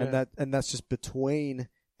abdominals, and that's just between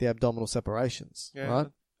the abdominal separations,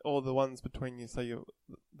 right? Or the ones between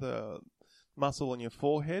the muscle on your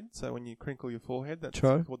forehead. So when you crinkle your forehead, that's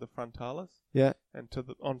called the frontalis. Yeah. And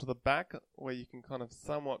onto the back, where you can kind of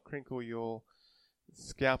somewhat crinkle your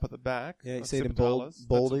scalp at the back. Yeah, you see it in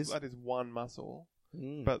baldies. That is one muscle.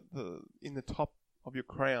 But in the top of your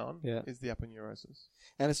crown Yeah. is the aponeurosis.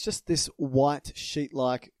 And it's just this white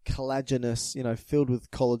sheet-like collagenous, filled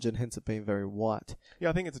with collagen, hence it being very white. Yeah,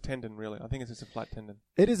 I think it's a tendon, really. I think it's just a flat tendon.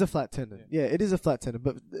 It is a flat tendon. Yeah, it is a flat tendon,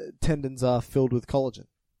 but tendons are filled with collagen.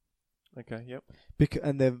 Okay, yep.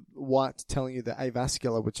 And they're white, telling you they're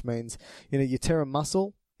avascular, which means, you tear a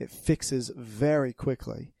muscle, it fixes very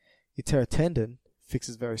quickly. You tear a tendon,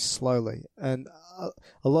 fixes very slowly. And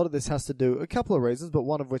a lot of this has to do, a couple of reasons, but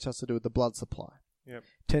one of which has to do with the blood supply. Yep.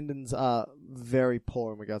 Tendons are very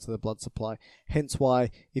poor in regards to the blood supply. Hence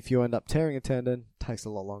why, if you end up tearing a tendon, it takes a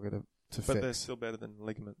lot longer to fix. But they're still better than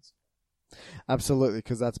ligaments. Absolutely,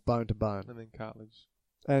 because that's bone to bone. And then cartilage.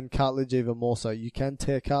 And cartilage even more so. You can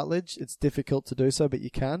tear cartilage. It's difficult to do so, but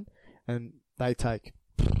you can. And they take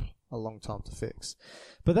a long time to fix.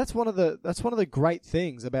 But that's one of the great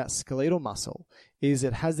things about skeletal muscle, is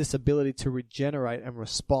it has this ability to regenerate and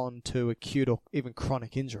respond to acute or even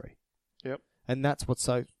chronic injury. Yep. And that's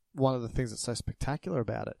one of the things that's so spectacular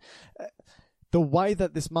about it. The way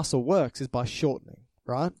that this muscle works is by shortening,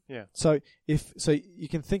 right? Yeah. So you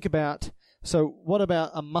can think about, so what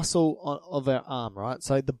about a muscle of our arm, right?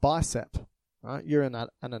 So the bicep, right? You're an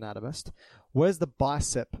anatomist. Where's the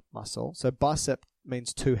bicep muscle? So bicep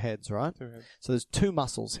means two heads, right? Two heads. So there's two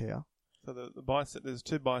muscles here. So the bicep, there's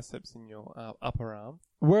two biceps in your upper arm.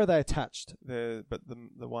 Where are they attached? But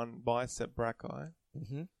the one bicep brachii.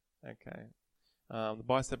 Mm-hmm. Okay. The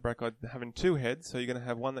bicep brachii having two heads, so you're going to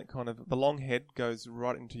have one that kind of, the long head goes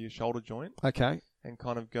right into your shoulder joint. Okay. And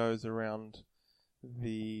kind of goes around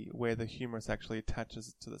where the humerus actually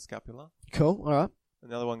attaches to the scapula. Cool. All right.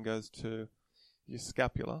 And the other one goes to your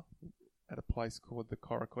scapula at a place called the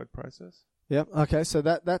coracoid process. Yep. Okay. So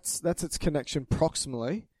that's its connection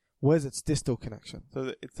proximally. Where's its distal connection?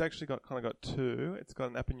 So it's actually got two. It's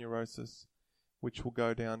got an aponeurosis, which will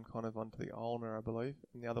go down kind of onto the ulna, I believe,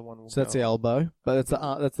 and the other one will. So that's the elbow, but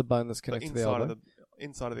that's the bone that's connected to the elbow.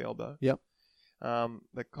 Inside of the elbow. Yep.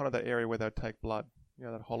 The kind of that area where they take blood.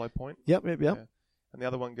 That hollow point. Yep. Yeah. And the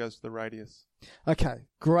other one goes to the radius. Okay.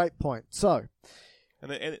 Great point. So.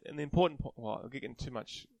 And the important point. Well, I'm getting too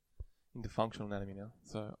much into functional anatomy now,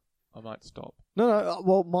 so I might stop. No.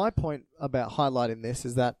 Well, my point about highlighting this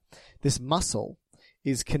is that this muscle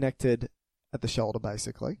is connected at the shoulder,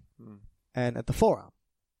 basically, and at the forearm,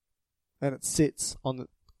 and it sits on the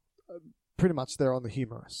pretty much there on the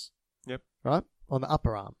humerus. Yep. Right on the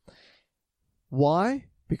upper arm. Why?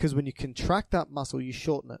 Because when you contract that muscle, you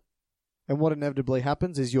shorten it, and what inevitably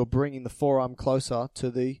happens is you're bringing the forearm closer to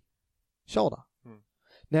the shoulder.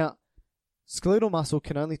 Now, skeletal muscle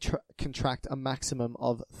can only contract a maximum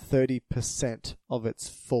of 30% of its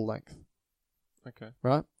full length. Okay.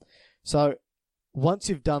 Right? So once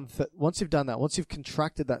you've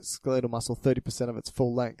contracted that skeletal muscle 30% of its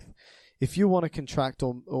full length, if you want to contract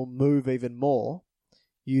or move even more,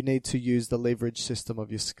 you need to use the leverage system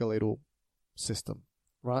of your skeletal system.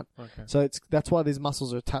 Right? Okay. So that's why these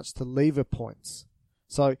muscles are attached to lever points.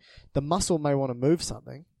 So the muscle may want to move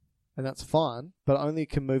something, and that's fine, but only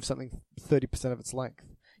can move something 30% of its length.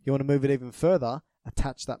 You want to move it even further,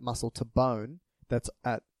 attach that muscle to bone that's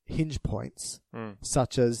at hinge points,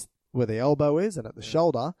 such as where the elbow is and at the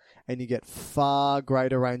shoulder, and you get far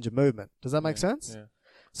greater range of movement. Does that make sense? Yeah.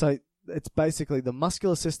 So it's basically the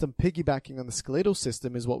muscular system piggybacking on the skeletal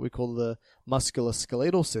system is what we call the muscular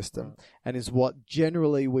skeletal system, and is what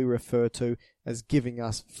generally we refer to as giving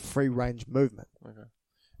us free range movement. Okay.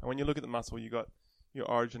 And when you look at the muscle, you got your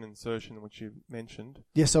origin insertion, which you mentioned.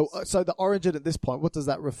 Yeah, so the origin at this point, what does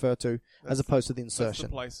that refer to as opposed to the insertion?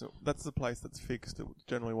 That's the place that's fixed. It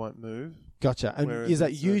generally won't move. Gotcha. And is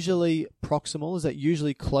that usually proximal? Is that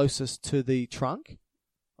usually closest to the trunk?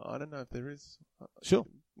 I don't know if there is. Sure.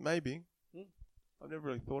 Maybe. I've never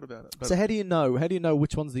really thought about it. But so how do you know? How do you know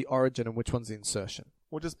which one's the origin and which one's the insertion?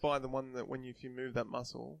 Well, just by the one that if you move that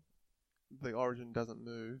muscle, the origin doesn't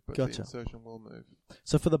move, but Gotcha. the insertion will move.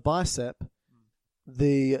 So for the bicep,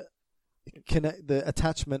 the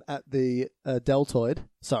attachment at the deltoid,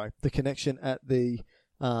 the connection at the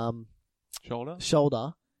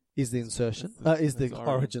shoulder is the insertion. Is the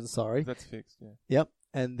origin. Sorry, that's fixed. Yeah. Yep,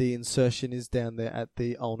 and the insertion is down there at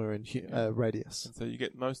the ulnar and radius. And so you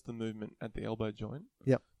get most of the movement at the elbow joint.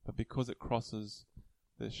 Yep. But because it crosses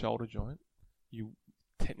the shoulder joint, you,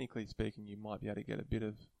 technically speaking, you might be able to get a bit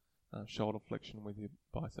of shoulder flexion with your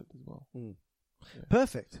bicep as well. Mm. Yeah.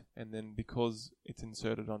 Perfect. And then because it's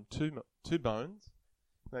inserted on two bones,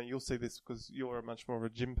 now you'll see this because you're much more of a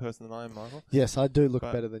gym person than I am, Michael. Yes, I do look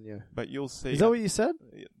better than you. But you'll see. Is that what you said?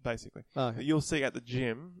 Basically. Oh, okay. You'll see at the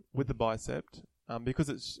gym with the bicep, because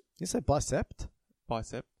it's... You say bicep?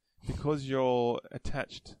 Bicep. Because you're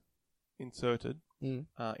inserted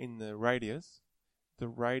in the radius, the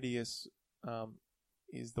radius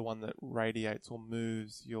is the one that radiates or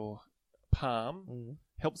moves your palm,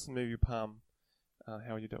 helps to move your palm.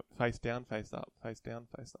 How would you do it? Face down, face up, face down,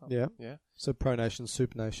 face up. Yeah. Yeah. So pronation,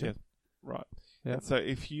 supination. Yeah. Right. Yeah. And so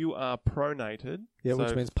if you are pronated,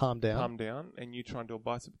 which means palm down, and you try and do a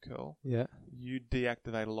bicep curl, yeah, you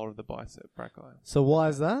deactivate a lot of the bicep brachii. So why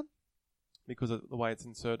is that? Because of the way it's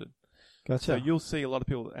inserted. Gotcha. So you'll see a lot of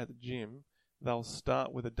people at the gym, they'll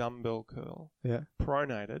start with a dumbbell curl,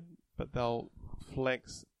 pronated, but they'll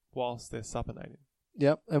flex whilst they're supinating.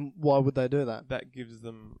 Yep. And why would they do that? That gives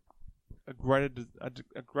them a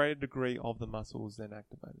greater degree of the muscles then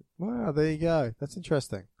activated. Wow, there you go. That's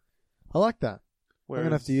interesting. I like that. I'm going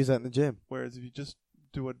to have to use that in the gym. Whereas if you just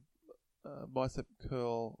do a bicep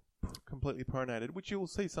curl completely pronated, which you will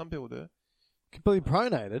see some people do. Completely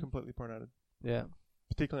pronated? Completely pronated. Yeah.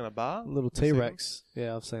 Particularly on a bar. A little T-Rex.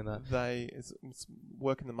 Yeah, I've seen that. It's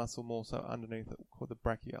working the muscle more so underneath it, called the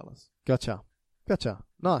brachialis. Gotcha.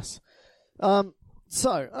 Nice.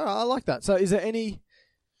 So, I like that. So is there any...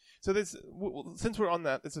 So since we're on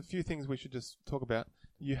that, there's a few things we should just talk about.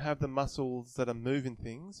 You have the muscles that are moving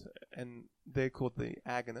things, and they're called the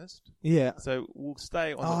agonist. Yeah. So we'll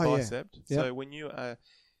stay on the bicep. Yeah. So when you are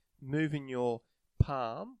moving your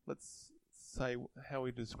palm, let's say how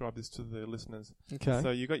we describe this to the listeners. Okay.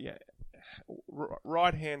 So you got your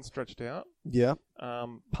right hand stretched out. Yeah.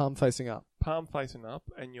 Palm facing up. Palm facing up,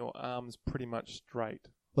 and your arms pretty much straight.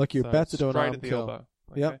 Like you're about to do an arm straight at the curl. elbow.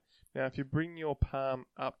 Okay? Yep. Now, if you bring your palm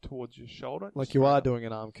up towards your shoulder, like you are doing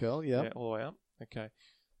an arm curl, yeah, all the way up. Okay.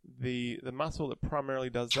 The muscle that primarily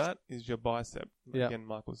does that is your bicep. Yep. Again,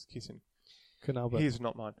 Michael's kissing. Couldn't help it. His,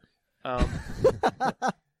 not mine.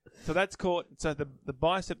 So that's called. So the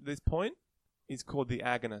bicep at this point is called the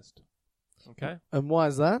agonist. Okay. And why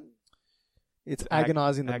is that? It's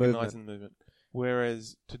agonizing the movement.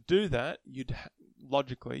 Whereas to do that,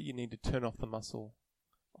 logically you need to turn off the muscle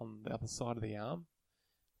on the other side of the arm.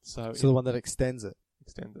 So the one that extends it.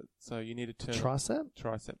 So you need to turn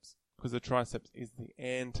triceps, because the triceps is the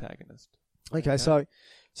antagonist. Okay. So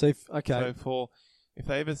if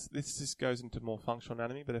they ever, this just goes into more functional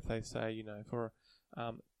anatomy, but if they say, for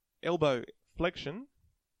elbow flexion,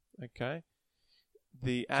 okay,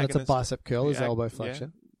 the agonist. That's a bicep curl, is elbow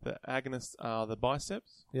flexion. Yeah, the agonists are the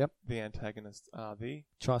biceps. Yep. The antagonists are the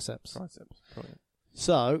triceps. Brilliant.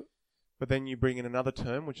 So, but then you bring in another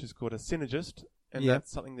term, which is called a synergist, and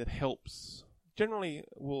that's something that helps. Generally,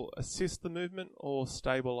 will assist the movement or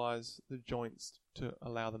stabilize the joints to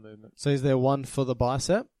allow the movement. So, is there one for the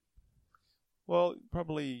bicep? Well,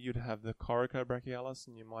 probably you'd have the coracobrachialis,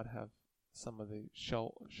 and you might have some of the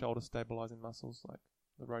shoulder stabilizing muscles, like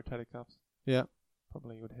the rotator cuffs. Yeah.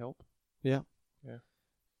 Probably would help. Yeah. Yeah.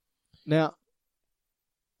 Now,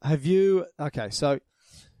 have you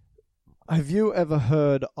ever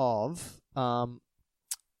heard of,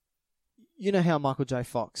 you know how Michael J.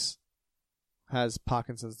 Fox has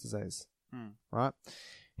Parkinson's disease, right?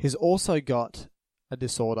 He's also got a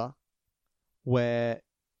disorder where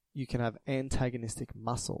you can have antagonistic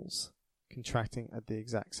muscles contracting at the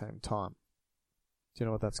exact same time. Do you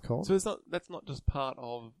know what that's called? So that's not just part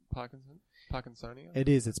of Parkinsonia? It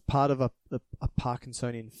is. It's part of a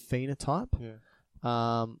Parkinsonian phenotype.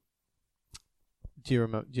 Yeah. Do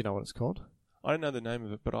you know what it's called? I don't know the name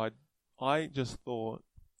of it, but I just thought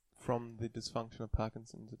from the dysfunction of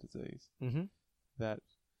Parkinson's disease that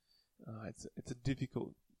it's a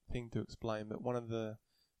difficult thing to explain, but one of the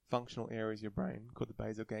functional areas of your brain called the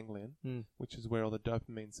basal ganglion, which is where all the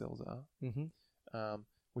dopamine cells are,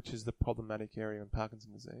 which is the problematic area in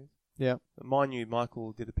Parkinson's disease. Yeah. Mind you,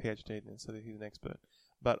 Michael did a PhD in this, so that he's an expert,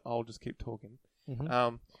 but I'll just keep talking. Keep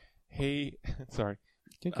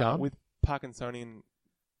going. With Parkinsonian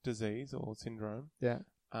disease or syndrome,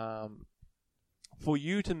 for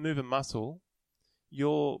you to move a muscle,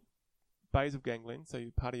 your basal ganglion, so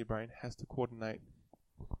your part of your brain, has to coordinate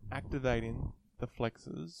activating the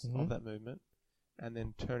flexors of that movement and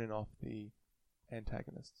then turning off the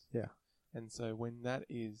antagonists. Yeah. And so when that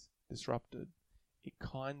is disrupted, it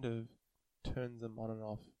kind of turns them on and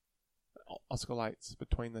off, oscillates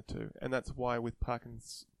between the two. And that's why with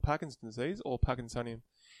Parkinson's disease or Parkinsonian,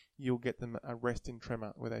 you'll get them a resting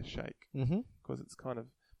tremor where they shake. Because it's kind of...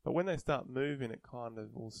 But when they start moving, it kind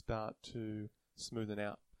of will start to smoothen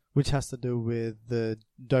out. Which has to do with the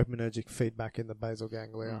dopaminergic feedback in the basal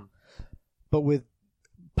ganglia. But with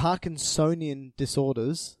Parkinsonian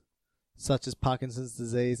disorders, such as Parkinson's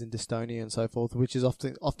disease and dystonia and so forth, which is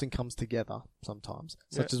often comes together sometimes,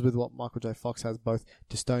 such as with what Michael J. Fox has, both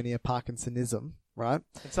dystonia, Parkinsonism, right?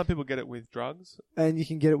 And some people get it with drugs. And you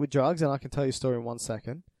can get it with drugs, and I can tell you a story in 1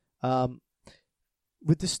 second.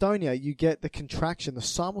 with dystonia, you get the contraction, the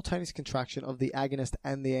simultaneous contraction of the agonist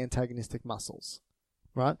and the antagonistic muscles,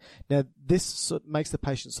 right? Now, this sort makes the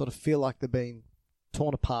patient sort of feel like they're being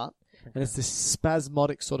torn apart, and it's this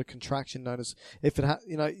spasmodic sort of contraction known as, if it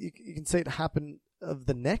you can see it happen of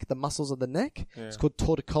the neck, the muscles of the neck. Yeah. It's called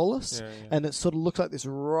torticollis, and it sort of looks like this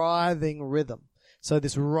writhing rhythm. So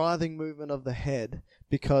this writhing movement of the head,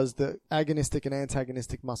 because the agonistic and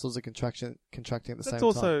antagonistic muscles are contracting at the same time. That's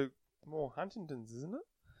also more Huntington's, isn't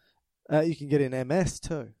it? You can get in MS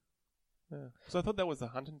too. Yeah. So I thought that was the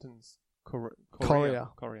Huntington's chorea.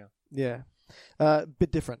 Yeah. A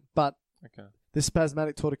bit different, but the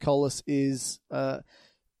spasmodic torticollis is a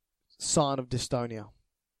sign of dystonia.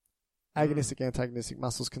 Agonistic, antagonistic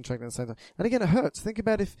muscles contracting at the same time. And again, it hurts. Think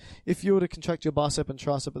about if you were to contract your bicep and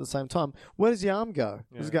tricep at the same time, where does your arm go?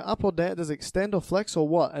 Does it go up or down? Does it extend or flex or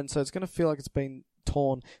what? And so it's going to feel like it's been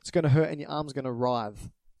torn. It's going to hurt and your arm's going to writhe.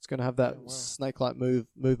 It's going to have that snake-like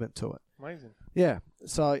movement to it. Amazing. Yeah.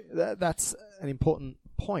 So that's an important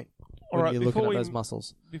point when you're looking at those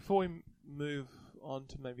muscles. Before we move on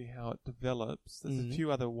to maybe how it develops, there's a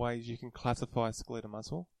few other ways you can classify skeletal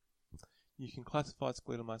muscle. You can classify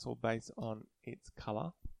skeletal muscle based on its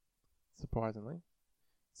colour, surprisingly.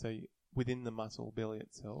 So within the muscle belly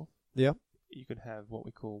itself, you could have what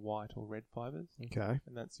we call white or red fibres. Okay.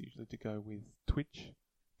 And that's usually to go with twitch,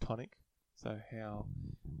 tonic. So how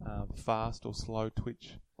fast or slow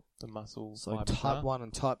twitch the muscle fibres are. Type 1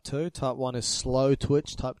 and Type 2. Type 1 is slow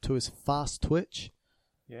twitch. Type 2 is fast twitch.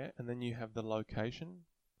 Yeah, and then you have the location.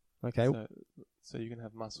 Okay. So you can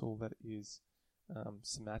have muscle that is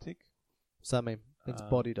somatic. So that means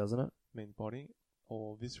body, doesn't it? Means body,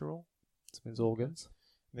 or visceral. It means organs.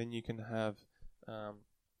 Then you can have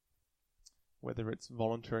whether it's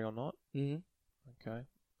voluntary or not. Mm-hmm. Okay.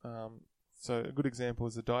 So a good example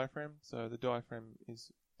is the diaphragm. So the diaphragm is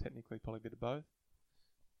technically probably a bit of both.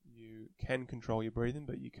 You can control your breathing,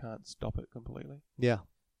 but you can't stop it completely. Yeah.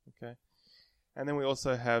 Okay. And then we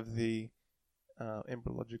also have the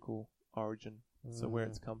embryological origin. So where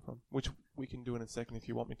it's come from, which we can do in a second if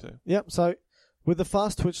you want me to. Yep. So with the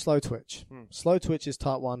fast twitch, slow twitch. Slow twitch is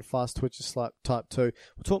type 1, fast twitch is type 2. We'll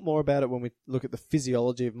talk more about it when we look at the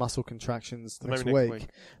physiology of muscle contractions next week.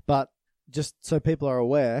 But just so people are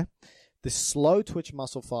aware, the slow twitch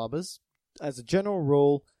muscle fibers, as a general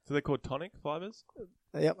rule... So they're called tonic fibers?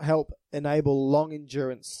 Yep. Help enable long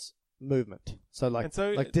endurance movement. So like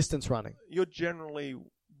distance running. You're generally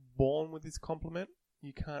born with this complement?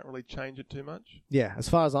 You can't really change it too much? Yeah, as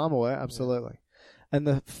far as I'm aware, absolutely. Yeah. And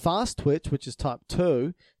the fast twitch, which is type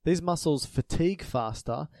 2, these muscles fatigue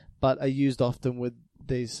faster, but are used often with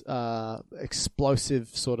these explosive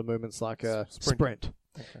sort of movements like a sprint.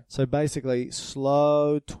 Okay. So basically,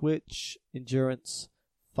 slow twitch, endurance,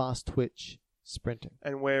 fast twitch, sprinting.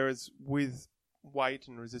 And whereas with weight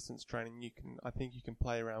and resistance training, I think you can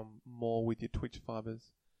play around more with your twitch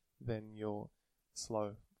fibers than your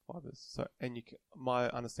slow fibers. So, and my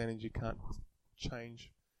understanding is you can't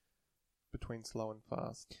change between slow and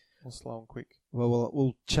fast or slow and quick. Well,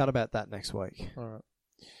 we'll chat about that next week. All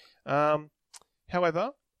right.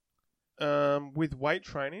 However, with weight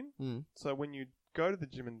training, so when you go to the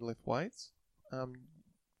gym and lift weights,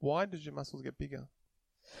 why does your muscles get bigger?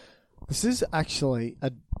 This is actually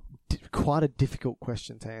quite a difficult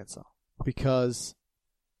question to answer, because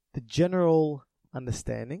the general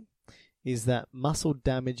understanding is that muscle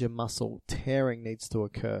damage and muscle tearing needs to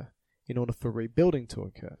occur in order for rebuilding to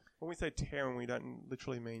occur. When we say tearing, we don't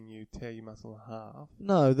literally mean you tear your muscle in half.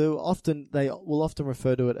 No, they will often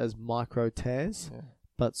refer to it as micro tears,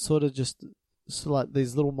 but sort of like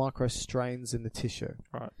these little micro strains in the tissue.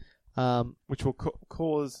 Right. Which will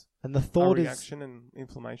cause and the thought a reaction and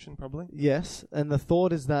inflammation, probably. Yes, and the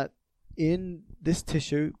thought is that in this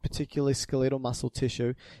tissue, particularly skeletal muscle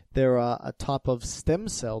tissue, there are a type of stem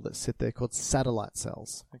cell that sit there called satellite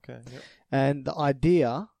cells. Okay. Yep. And the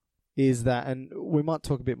idea is that, and we might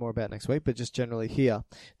talk a bit more about next week, but just generally here,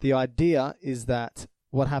 the idea is that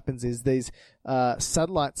what happens is these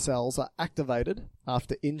satellite cells are activated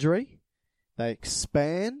after injury, they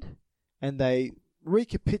expand, and they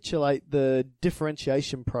recapitulate the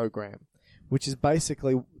differentiation program, which is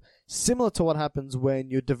basically similar to what happens when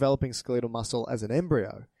you're developing skeletal muscle as an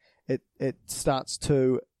embryo. It starts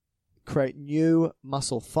to create new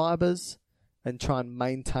muscle fibers and try and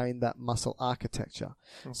maintain that muscle architecture.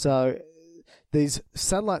 Okay. So these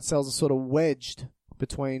satellite cells are sort of wedged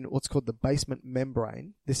between what's called the basement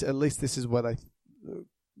membrane. This is where they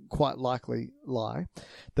quite likely lie.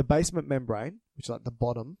 The basement membrane, which is like the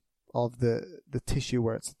bottom of the tissue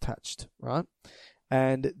where it's attached, right?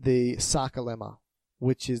 And the sarcolemma,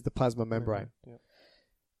 which is the plasma membrane. Yep.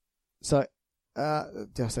 So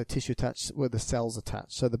did I say tissue attached, where the cell's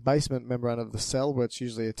attached. So the basement membrane of the cell, where it's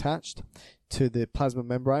usually attached to the plasma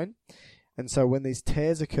membrane. And so when these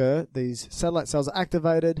tears occur, these satellite cells are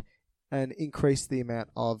activated and increase the amount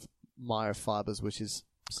of myofibers, which is...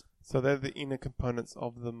 So they're the inner components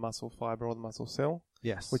of the muscle fiber or the muscle cell.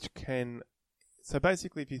 Yes. Which can... So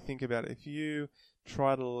basically, if you think about it, if you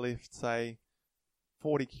try to lift, say,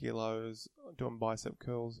 40 kilos doing bicep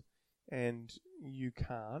curls and you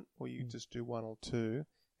can't, or you just do 1 or 2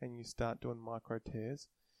 and you start doing micro tears,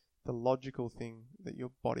 the logical thing that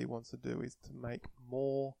your body wants to do is to make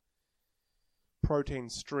more protein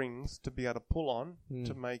strings to be able to pull on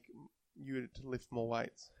to make you to lift more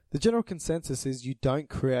weights. The general consensus is you don't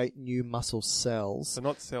create new muscle cells. So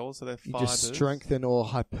not cells, so they're You fibers. just strengthen or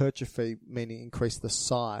hypertrophy, meaning increase the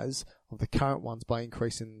size of the current ones by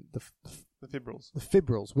increasing the fibrils. The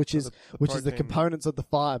fibrils, which is the components of the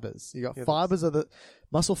fibers. You got fibers of the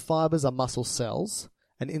muscle fibers are muscle cells,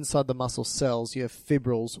 and inside the muscle cells you have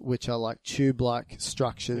fibrils, which are like tube-like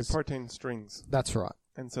structures. Your protein strings. That's right.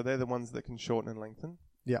 And so they're the ones that can shorten and lengthen.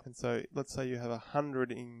 Yeah. And so let's say you have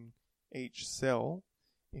 100 in each cell.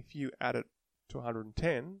 If you add it to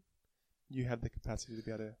 110, you have the capacity to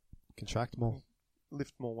be able to contract more,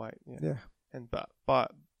 lift more weight. Yeah. Yeah. And but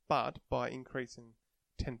by increasing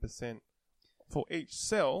 10% for each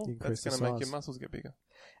cell, that's going to make your muscles get bigger.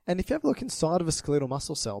 And if you have a look inside of a skeletal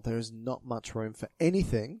muscle cell, there is not much room for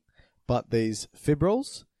anything but these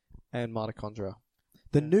fibrils and mitochondria.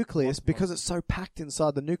 The nucleus, because it's so packed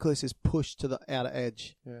inside, the nucleus is pushed to the outer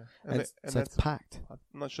edge. Yeah. And so it's packed. I'm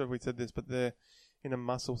not sure if we said this, but in a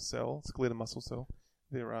muscle cell, skeletal muscle cell,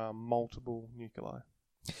 there are multiple nuclei.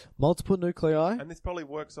 Multiple nuclei. And this probably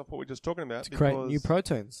works off what we're just talking about. To create new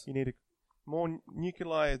proteins. You need more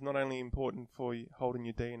nuclei is not only important for holding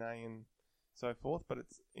your DNA and so forth, but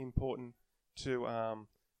it's important to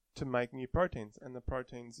make new proteins. And the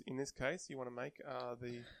proteins, in this case, you want to make are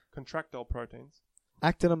the contractile proteins.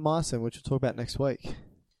 Actin and myosin, which we'll talk about next week.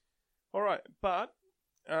 All right, but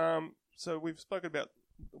so we've spoken about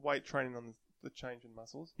weight training on the change in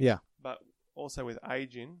muscles. Yeah. But also with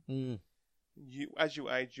aging, as you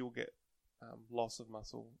age, you'll get loss of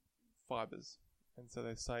muscle fibers. And so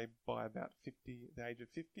they say by about the age of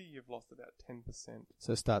 50, you've lost about 10%.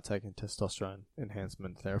 So start taking testosterone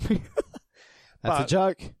enhancement therapy. That's a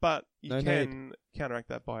joke. But you can counteract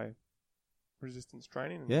that by resistance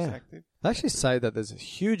training and active. They actually say that there's a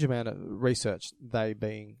huge amount of research, they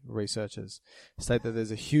being researchers, state that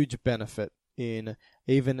there's a huge benefit in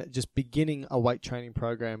even just beginning a weight training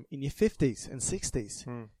program in your 50s and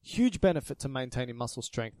 60s. Huge benefit to maintaining muscle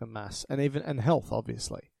strength and mass and health,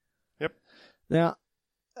 obviously. Yep. Now,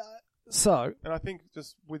 and I think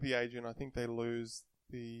just with the aging, I think they lose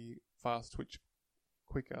the fast twitch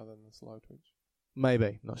quicker than the slow twitch.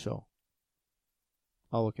 Maybe, not sure.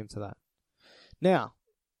 I'll look into that. Now,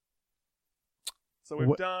 so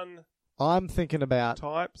we've done. I'm thinking about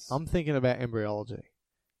types. I'm thinking about embryology,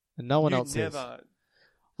 and no one else is.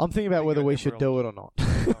 I'm thinking about think whether about we should do it or not.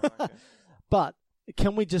 Okay. But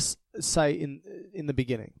can we just say in the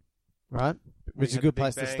beginning, right? Which is a good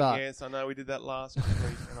place to start. Yes, I know we did that last week,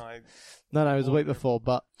 and No, it was a week before.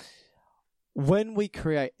 But when we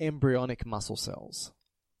create embryonic muscle cells,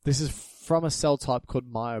 this is from a cell type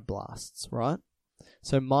called myoblasts, right?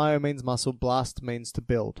 So myo means muscle, blast means to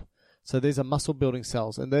build. So these are muscle building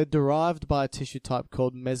cells, and they're derived by a tissue type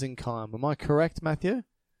called mesenchyme. Am I correct, Matthew?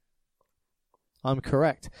 I'm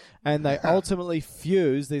correct. And they ultimately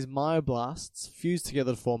these myoblasts fuse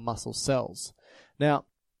together to form muscle cells. Now,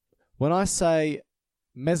 when I say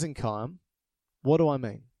mesenchyme, what do I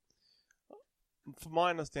mean? From my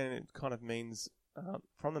understanding, it kind of means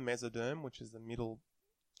from the mesoderm, which is the middle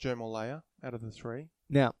germal layer out of the three.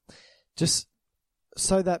 Now, just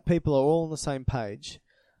so that people are all on the same page,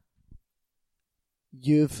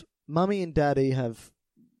 Mummy and Daddy have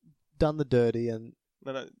done the dirty and...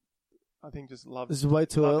 No, I think just love this is way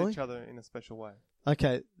too early? Each other in a special way.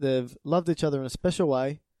 Okay, they've loved each other in a special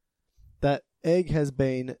way. That egg has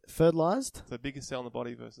been fertilized. The biggest cell in the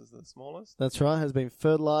body versus the smallest. That's right, has been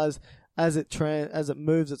fertilized. As it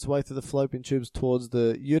moves its way through the fallopian tubes towards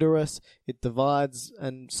the uterus, it divides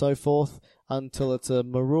and so forth until it's a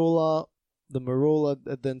morula. The morula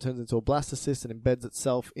then turns into a blastocyst and embeds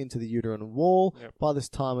itself into the uterine wall. Yep. By this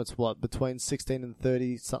time, it's between 16 and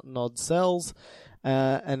 30 something odd cells,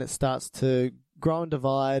 and it starts to grow and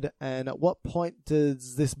divide. And at what point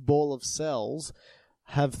does this ball of cells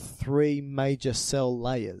have 3 major cell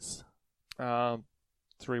layers?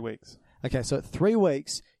 3 weeks. Okay, so at 3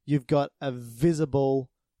 weeks, you've got a visible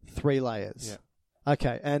 3 layers. Yeah.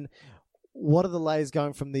 Okay, and what are the layers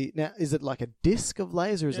going from the... Now, is it like a disc of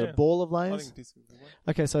layers or is it a ball of I layers? think disc is the one.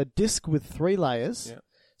 Okay, so a disc with 3 layers. Yeah.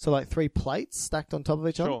 So like 3 plates stacked on top of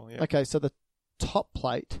each other? Sure, yeah. Okay, so the top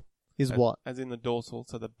plate is what? As in the dorsal,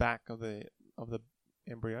 so the back of the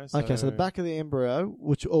embryo. Okay, so the back of the embryo,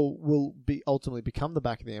 which will be ultimately become the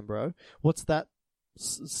back of the embryo. What's that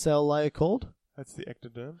cell layer called? That's the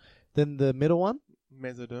ectoderm. Then the middle one?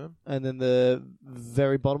 Mesoderm. And then the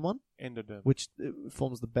very bottom one? Endoderm. Which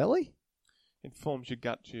forms the belly? It forms your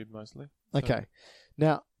gut tube mostly. Okay.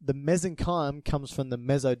 Now, the mesenchyme comes from the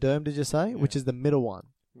mesoderm, did you say? Yeah. Which is the middle one.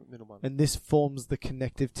 Middle one. And this forms the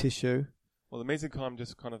connective tissue. Well, the mesenchyme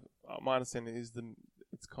just kind of, my understanding is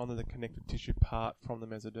it's kind of the connective tissue part from the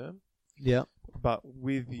mesoderm. Yeah. But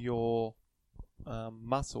with your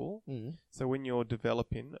muscle, so when you're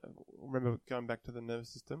developing, remember going back to the nervous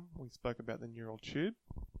system, we spoke about the neural tube.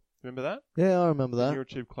 Remember that? Yeah, I remember The that. neural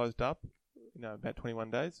tube closed up, about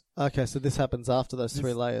 21 days. Okay, so this happens after those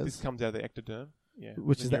 3 layers. This comes out of the ectoderm. Yeah.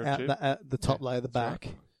 Which is the top layer, the that's back.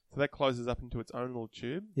 Right. So that closes up into its own little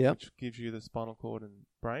tube, which gives you the spinal cord and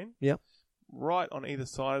brain. Yep. Right on either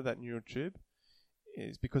side of that neural tube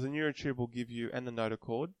is because the neural tube will give you, and the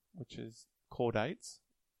notochord, which is chordates.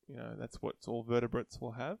 That's what all vertebrates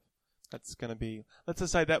will have. That's going to be, let's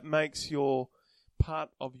just say that makes your part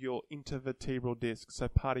of your intervertebral disc, so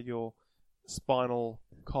part of your spinal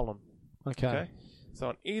column. Okay. So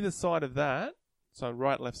on either side of that, so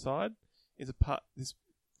right, left side, is a part,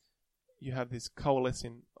 you have this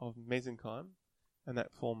coalescing of mesenchyme, and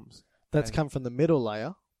that forms... That's come from the middle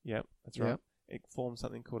layer. Yep, that's right. It forms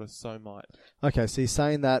something called a somite. Okay, so you're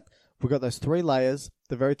saying that we've got those 3 layers.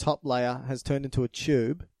 The very top layer has turned into a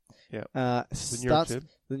tube. Yeah. The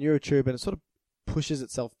neurotube, and it sort of pushes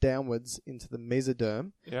itself downwards into the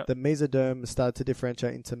mesoderm. Yep. The mesoderm started to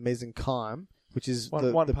differentiate into mesenchyme, which is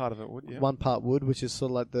one part of it would, yeah. One part would, which is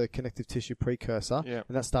sort of like the connective tissue precursor. Yeah.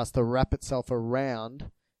 And that starts to wrap itself around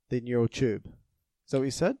the neural tube. Is that what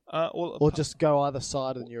you said? Or just go either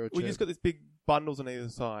side of the neural tube? We just got these big bundles on either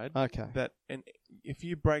side. Okay. And if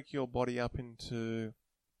you break your body up into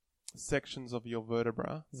sections of your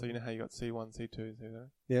vertebra, so you know how you got C1, C2, C3?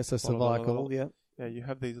 Yeah, so cervical, yeah. Yeah, you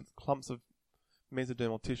have these clumps of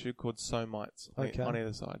mesodermal tissue called somites on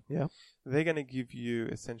either side. Yeah. They're going to give you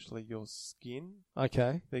essentially your skin.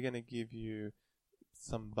 Okay. They're going to give you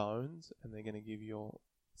some bones, and they're going to give you your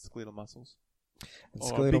skeletal muscles. And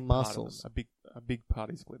skeletal muscles. A big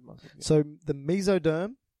part is skeletal muscles. Yeah. So the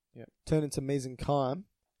mesoderm turned into mesenchyme,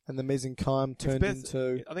 and the mesenchyme turned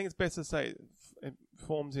into... I think it's best to say it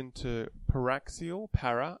forms into para-axial.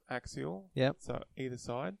 Yep. So either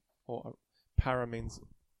side, or para means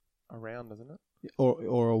around, doesn't it?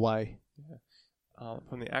 Or away. Yeah.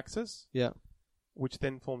 From the axis. Yeah. Which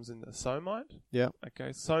then forms in the somite. Yeah. Okay.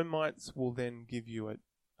 Somites will then give you a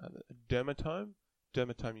dermatome.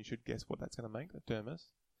 Dermatome, you should guess what that's going to make, the dermis.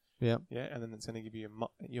 Yeah. Yeah, and then it's going to give you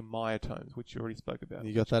your myotomes, which you already spoke about.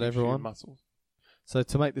 You got that, everyone? Muscles. So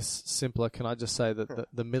to make this simpler, can I just say that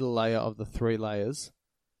the middle layer of the 3 layers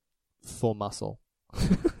for muscle?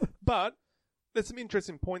 But there's some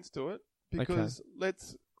interesting points to it, because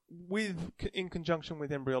in conjunction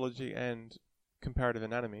with embryology and comparative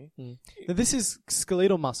anatomy. Now this is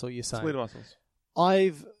skeletal muscle, you're saying? Skeletal muscles.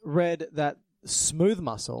 I've read that smooth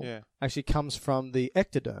muscle actually comes from the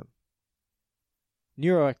ectoderm.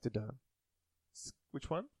 Neuroectoderm. Which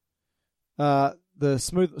one? The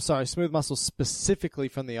smooth muscle specifically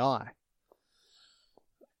from the eye.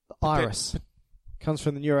 The iris comes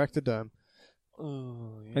from the neuroectoderm.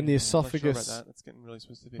 Oh, yeah. And the esophagus... I'm not sure about that. That's getting really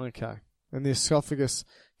specific. Okay. And the esophagus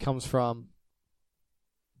comes from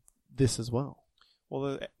this as well.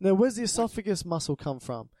 Well, now, where's the esophagus muscle come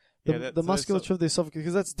from? The musculature of the esophagus,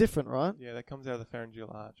 because that's different, right? Yeah, that comes out of the pharyngeal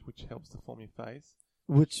arch, which helps to form your face.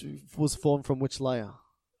 Which was formed from which layer?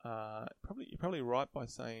 You're probably right by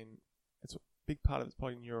saying it's a big part of it's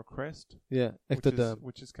probably neurocrest. Yeah, ectoderm.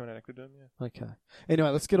 Which is coming out ectoderm, yeah. Okay. Anyway,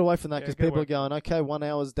 let's get away from that, because people are going, okay, 1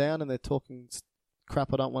 hour's down, and they're talking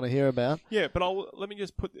crap I don't want to hear about. Yeah, but let me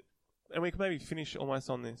just put, and we can maybe finish almost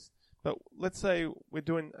on this, but let's say we're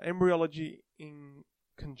doing embryology in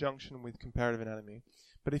conjunction with comparative anatomy.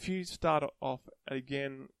 But if you start off,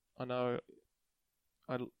 again, I know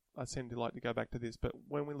I seem to like to go back to this, but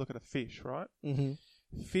when we look at a fish, right?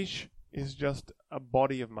 Mm-hmm. Fish is just a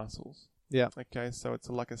body of muscles. Yeah. Okay, so it's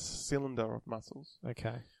like a cylinder of muscles.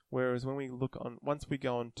 Okay. Whereas when we once we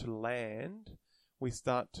go on to land, we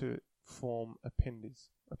start to form appendages.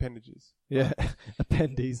 Yeah,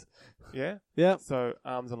 appendiges. Yeah? Yeah. So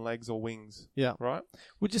arms and legs or wings. Yeah. Right?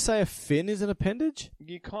 Would you say a fin is an appendage?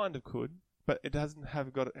 You kind of could, but it doesn't have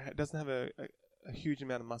a huge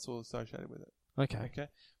amount of muscle associated with it. Okay. Okay.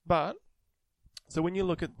 But So when you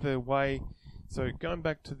look at the way, so going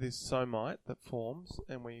back to this somite that forms,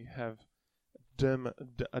 and we have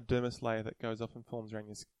a dermis layer that goes off and forms around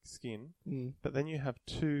your skin, but then you have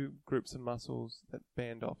two groups of muscles that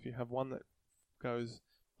band off. You have one that goes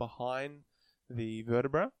behind the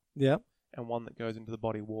vertebra, and one that goes into the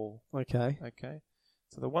body wall. Okay.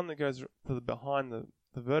 So the one that goes to the behind the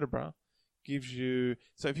vertebra gives you.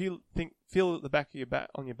 So if you feel the back of your back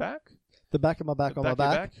on your back. The back of my back on my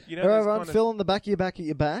back. You know, everyone feeling the back of your back at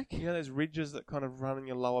your back? You know those ridges that kind of run in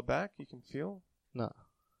your lower back you can feel? No.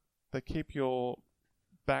 They keep your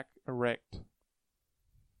back erect,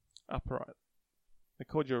 upright. They're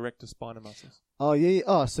called your erector spina muscles. Oh, yeah.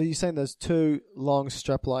 Oh, so you're saying there's two long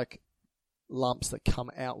strap-like lumps that come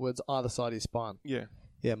outwards either side of your spine? Yeah.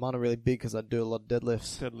 Yeah, mine are really big because I do a lot of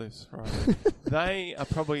deadlifts. Deadlifts, right. They are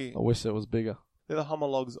probably... I wish it was bigger. They're the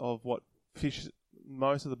homologs of what fish...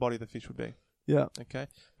 most of the body of the fish would be. Yeah. Okay?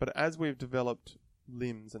 But as we've developed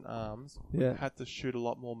limbs and arms, we've had to shoot a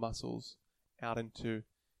lot more muscles out into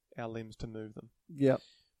our limbs to move them. Yeah.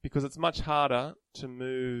 Because it's much harder to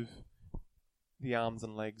move the arms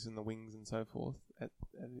and legs and the wings and so forth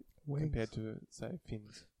compared to, say,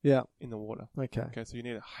 fins in the water. Okay, so you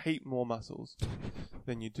need a heap more muscles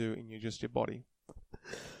than you do in just your body.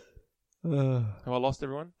 Have I lost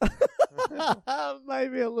everyone?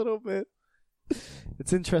 Maybe a little bit.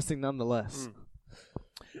 It's interesting nonetheless.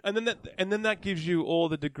 And then that gives you all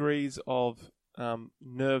the degrees of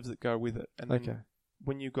nerves that go with it. And then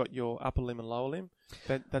when you've got your upper limb and lower limb,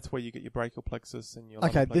 that's where you get your brachial plexus and your...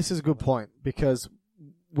 Okay, this is a good point because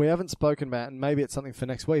we haven't spoken about, and maybe it's something for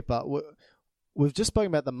next week, but we've just spoken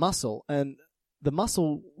about the muscle, and the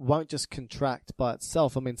muscle won't just contract by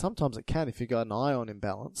itself. I mean, sometimes it can if you've got an ion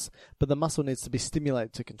imbalance, but the muscle needs to be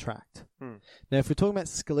stimulated to contract. Now, if we're talking about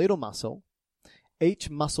skeletal muscle, each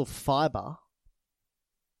muscle fiber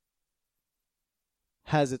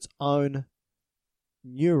has its own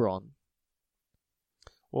neuron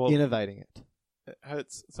innervating it.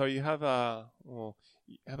 So you have a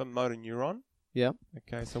motor neuron. Yeah.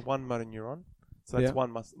 Okay, so one motor neuron. So that's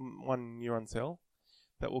one neuron cell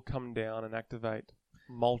that will come down and activate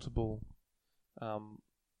multiple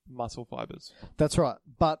muscle fibers. That's right.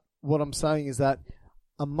 But what I'm saying is that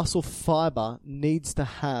a muscle fiber needs to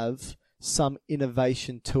have some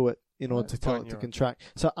innervation to it in order to tell it to contract.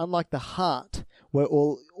 So unlike the heart, where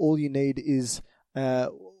all you need is a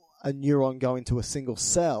neuron going to a single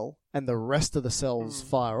cell and the rest of the cells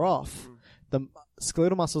fire off, the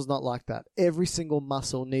skeletal muscle is not like that. Every single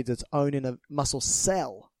muscle needs its own muscle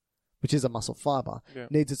cell, which is a muscle fiber. Yeah.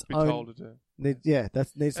 Needs its own. Told to do.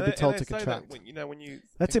 That needs to be told to contract.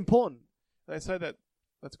 That's important. They say that.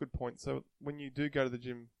 That's a good point. So when you do go to the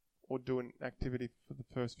gym or do an activity for the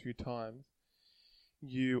first few times,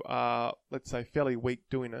 you are, let's say, fairly weak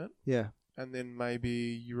doing it. Yeah. And then maybe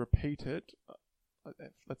you repeat it,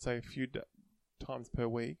 let's say a few times per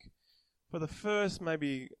week. For the first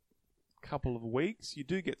maybe couple of weeks, you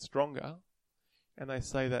do get stronger. And they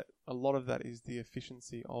say that a lot of that is the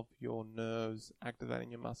efficiency of your nerves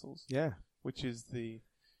activating your muscles. Yeah. Which is the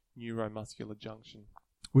neuromuscular junction.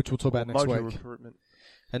 Which we'll talk about next week. Recruitment.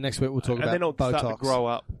 And next week we'll talk about Botox. And then it'll start to grow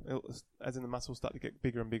up, as in the muscles start to get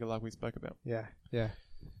bigger and bigger like we spoke about. Yeah, yeah.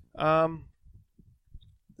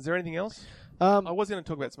 Is there anything else? I was going to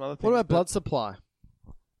talk about some other things. What about blood supply?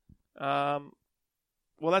 Well,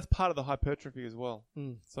 that's part of the hypertrophy as well.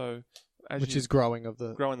 So, which is growing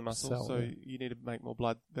the muscles. Cell, so you need to make more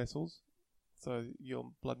blood vessels. So your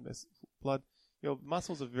your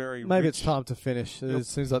muscles are very Maybe rich. It's time to finish. It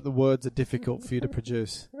seems like the words are difficult for you to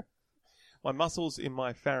produce. My muscles in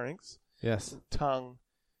my pharynx, yes, tongue,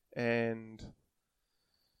 and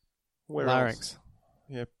where larynx. else?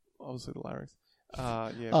 Yeah, obviously the larynx.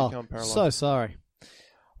 Become paralyzed. So sorry.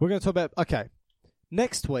 We're going to talk about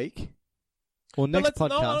next week or next podcast.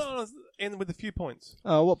 No, end with a few points.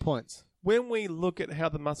 Oh, what points? When we look at how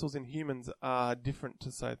the muscles in humans are different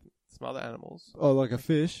to, say, some other animals. Oh, like a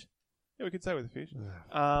fish? Yeah, we could say with a fish.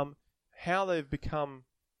 How they've become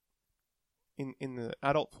in the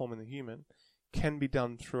adult form in the human can be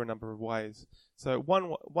done through a number of ways. So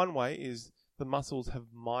one way is the muscles have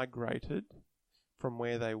migrated from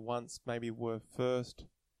where they once maybe were first,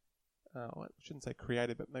 I shouldn't say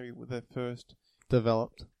created, but maybe they're first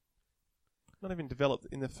developed. Not even developed.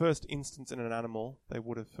 In the first instance in an animal, they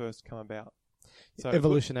would have first come about. So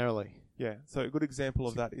evolutionarily. So a good example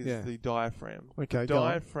of that is the diaphragm. Okay,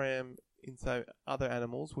 diaphragm in say other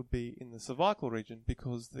animals would be in the cervical region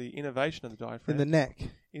because the innervation of the diaphragm in the neck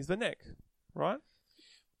is the neck, right?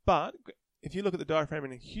 But if you look at the diaphragm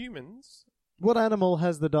in humans, what animal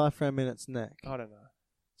has the diaphragm in its neck? I don't know.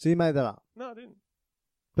 So you made that up? No, I didn't.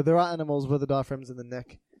 But there are animals where the diaphragm's in the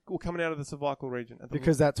neck Well, coming out of the cervical region.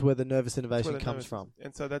 because that's where the nervous innervation comes from.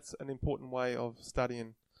 And so that's an important way of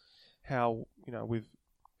studying how, we've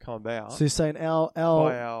come about. So you're saying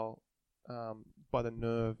by the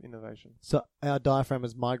nerve innervation. So our diaphragm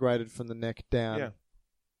has migrated from the neck down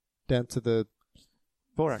to the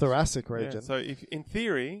thoracic region. Yeah. So if, in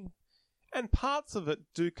theory, and parts of it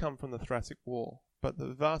do come from the thoracic wall, but the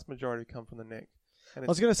vast majority come from the neck. And I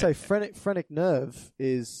was going to say phrenic nerve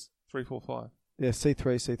is 3, 4, 5. Yeah,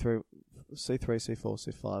 C3,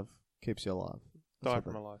 C4, C5 keeps you alive.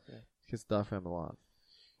 Diaphragm alive, yeah. Keeps the diaphragm alive.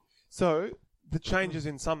 So the changes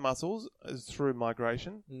in some muscles is through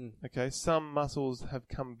migration. Okay, some muscles have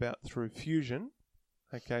come about through fusion.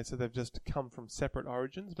 Okay, so they've just come from separate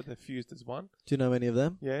origins, but they're fused as one. Do you know any of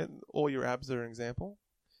them? Yeah, all your abs are an example.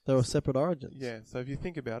 They're all separate origins. Yeah, so if you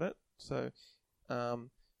think about it,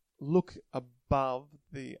 look above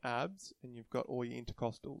the abs and you've got all your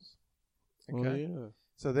intercostals. Okay, Oh, yeah.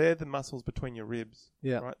 so they're the muscles between your ribs.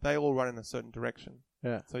 Yeah. Right, they all run in a certain direction.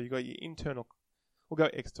 Yeah. So you got your internal. We'll go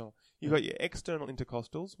external. You got your external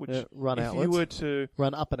intercostals, which run if outwards. you were to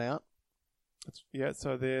Run up and out.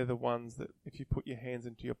 so they're the ones that if you put your hands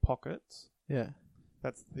into your pockets, Yeah.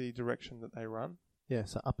 that's the direction that they run. Yeah,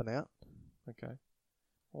 so up and out. Okay.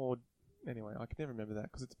 Or anyway, I can never remember that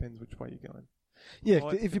because it depends which way you're going. Yeah, Oh,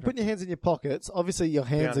 if you're putting your hands in your pockets, obviously your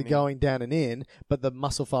hands Down are and in. going down and in, but the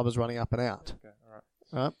muscle fiber's running up and out. Okay, all right.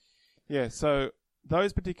 Right? Yeah, so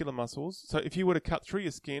those particular muscles. So if you were to cut through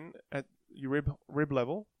your skin at your rib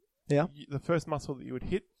level, Yeah. the first muscle that you would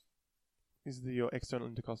hit is your external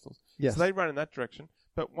intercostals. Yes. So they run in that direction.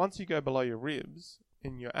 But once you go below your ribs,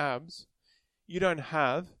 in your abs, you don't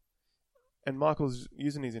have, and Michael's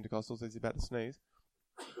using his intercostals as he's about to sneeze,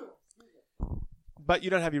 but you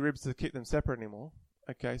don't have your ribs to keep them separate anymore.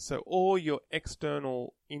 Okay, so all your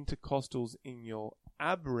external intercostals in your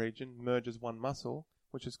ab region merge as one muscle,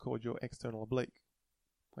 which is called your external oblique.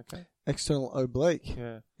 Okay? External oblique.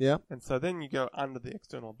 Yeah. Yeah. And so then you go under the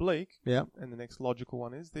external oblique, Yeah. and the next logical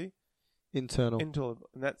one is the Internal. internal,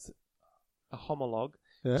 and that's a homologue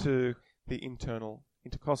Yeah. to the internal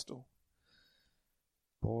intercostal.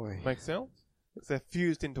 Boy. Make sense? Because they're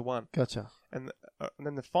fused into one. Gotcha. And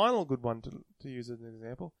then the final good one to use as an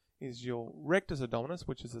example is your rectus abdominis,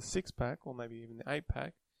 which is a 6-pack or maybe even the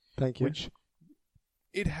 8-pack, Thank you. which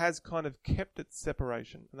it has kind of kept its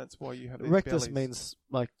separation, and that's why you have these Rectus bellies. means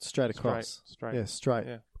like straight across. Straight. Yeah, straight.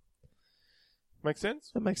 Yeah. Make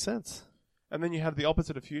sense? That makes sense. And then you have the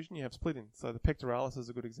opposite of fusion, you have splitting. So the pectoralis is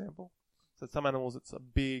a good example. So some animals it's a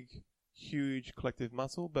big, huge collective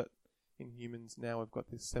muscle, but in humans now we've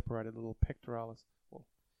got this separated little pectoralis. Well,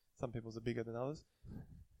 some people's are bigger than others.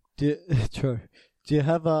 True. Do you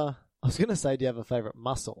have I was going to say, do you have a favourite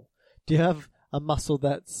muscle? Do you have a muscle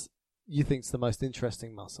that's you think's the most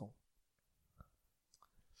interesting muscle?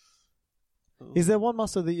 Is there one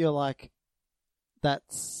muscle that you're like,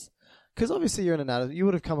 that's... Because obviously you're an anatomy. You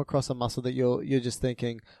would have come across a muscle that you're just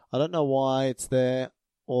thinking, I don't know why it's there,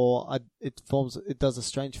 or it does a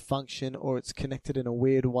strange function, or it's connected in a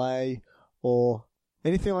weird way, or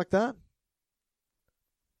anything like that?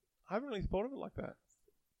 I haven't really thought of it like that.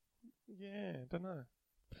 Yeah, don't know.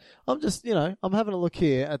 I'm just, I'm having a look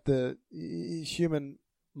here at the human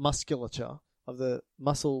musculature of the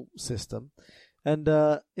muscle system. And,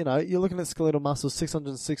 you're looking at skeletal muscles,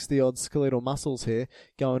 660 odd skeletal muscles here,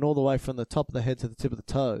 going all the way from the top of the head to the tip of the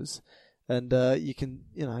toes. And, you can,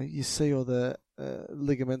 you see all the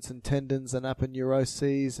ligaments and tendons and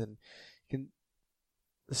aponeuroses, and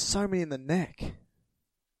there's so many in the neck.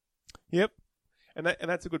 Yep. And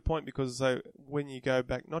that's a good point, because so when you go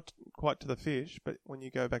back, not quite to the fish, but when you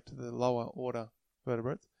go back to the lower order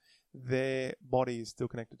vertebrates, their body is still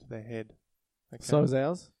connected to their head. Okay? So is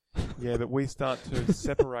ours. Yeah, but we start to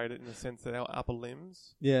separate it in the sense that our upper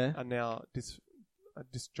limbs Yeah. are now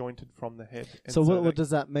disjointed from the head. And So what that does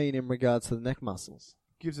that mean in regards to the neck muscles?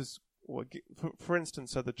 gives us, for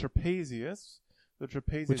instance, so the trapezius.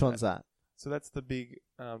 Which one's that? So that's the big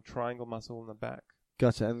triangle muscle in the back.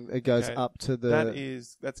 Gotcha. And it goes Okay. up to the...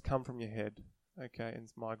 That's come from your head, okay, and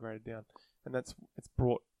it's migrated down, and it's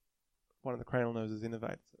brought one of the cranial nerves is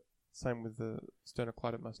innervated. Same with the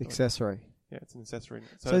sternocleidomastoid. accessory. Yeah, it's an accessory.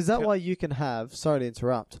 So is that why you can have, sorry to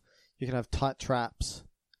interrupt, you can have tight traps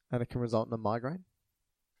and it can result in a migraine?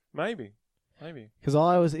 Maybe.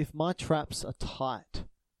 Because if my traps are tight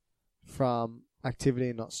from activity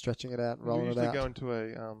and not stretching it out and rolling You it usually out. go into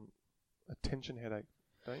a tension headache,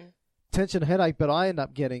 don't you? Tension headache, but I end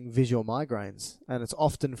up getting visual migraines, and it's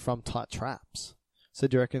often from tight traps. So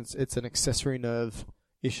do you reckon it's an accessory nerve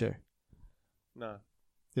issue? No.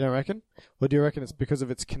 You don't reckon? Or do you reckon it's because of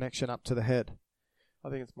its connection up to the head? I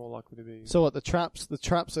think it's more likely to be. So what, the traps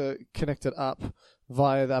are connected up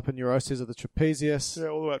via the aponeurosis of the trapezius. Yeah,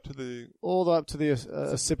 all the way up to the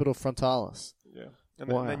occipital frontalis. Yeah, and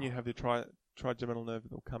then you have the trigeminal nerve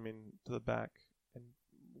that will come in to the back and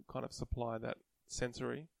kind of supply that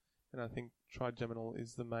sensory. And I think trigeminal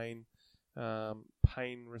is the main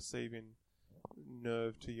pain receiving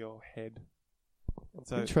nerve to your head. And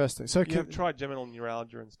so interesting. So you have trigeminal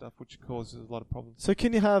neuralgia and stuff, which causes a lot of problems. So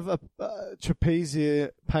can you have a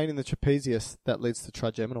pain in the trapezius that leads to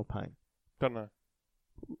trigeminal pain? Don't know.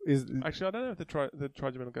 Actually, I don't know if the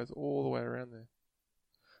trigeminal goes all the way around there.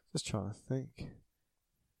 Just trying to think.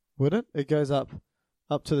 Would it? It goes up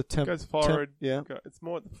to the temp. It goes forward. Yeah. It's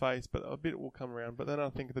more at the face, but a bit will come around. But then I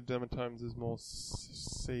think the dermatomes is more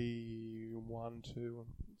C1, 2, and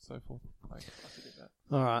so forth. I forget that.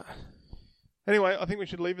 All right. Anyway, I think we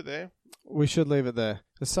should leave it there. We should leave it there.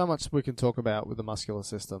 There's so much we can talk about with the muscular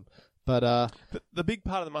system. But the big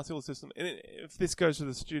part of the muscular system, and if this goes to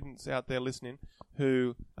the students out there listening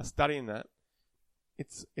who are studying that,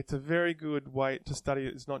 it's a very good way to study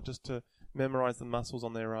it. It's not just to memorize the muscles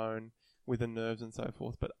on their own with the nerves and so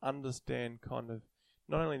forth, but understand kind of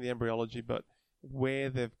not only the embryology, but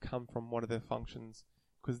where they've come from, what are their functions,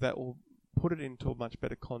 because that will put it into a much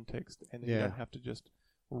better context, and you don't have to just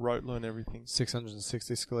rote learn everything.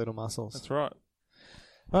 660 skeletal muscles. That's right.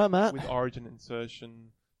 All right, Matt. With origin,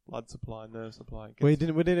 insertion, blood supply, nerve supply. We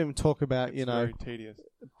didn't even talk about very tedious.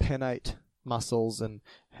 Pennate muscles and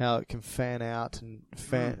how it can fan out and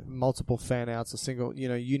multiple fan outs, a single,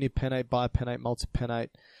 unipennate, bipennate,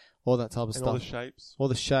 multipennate, all that type of stuff. All the shapes. All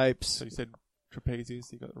the shapes. So you said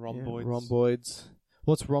trapezius, you got the rhomboids. Yeah, rhomboids.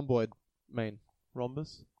 What's rhomboid mean?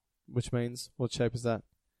 Rhombus. Which means, what shape is that?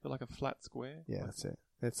 They're like a flat square. Yeah, that's it.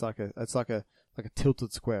 It's like a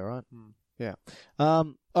tilted square, right? Mm. Yeah.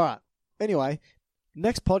 All right. Anyway,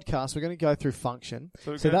 next podcast we're going to go through function.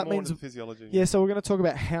 So that more means into physiology. Yeah, so we're going to talk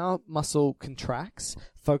about how muscle contracts,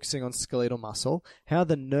 focusing on skeletal muscle, how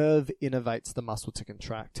the nerve innervates the muscle to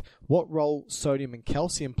contract, what role sodium and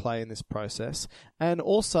calcium play in this process, and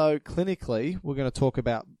also clinically we're going to talk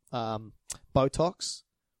about Botox,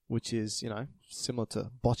 which is, similar to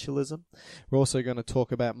botulism. We're also going to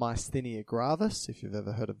talk about myasthenia gravis, if you've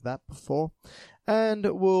ever heard of that before. And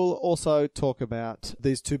we'll also talk about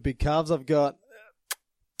these two big calves I've got.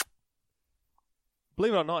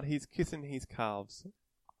 Believe it or not, he's kissing his calves.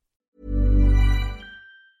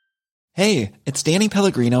 Hey, it's Danny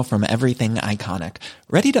Pellegrino from Everything Iconic.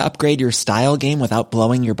 Ready to upgrade your style game without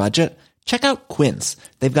blowing your budget? Check out Quince.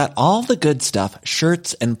 They've got all the good stuff,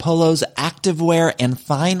 shirts and polos, activewear, and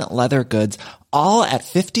fine leather goods, all at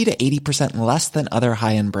 50 to 80% less than other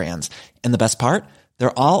high-end brands. And the best part?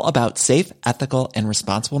 They're all about safe, ethical, and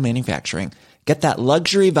responsible manufacturing. Get that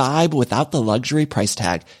luxury vibe without the luxury price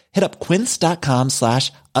tag. Hit up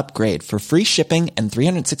quince.com/upgrade for free shipping and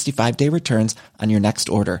 365-day returns on your next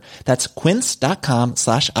order. That's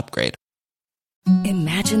quince.com/upgrade.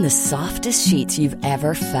 Imagine the softest sheets you've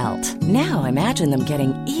ever felt. Now imagine them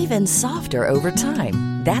getting even softer over time.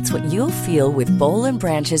 That's what you'll feel with Boll &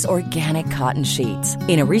 Branch's organic cotton sheets.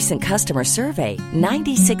 In a recent customer survey,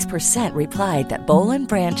 96% replied that Boll &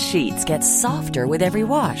 Branch sheets get softer with every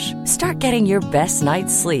wash. Start getting your best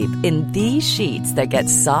night's sleep in these sheets that get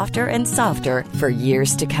softer and softer for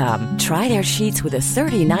years to come. Try their sheets with a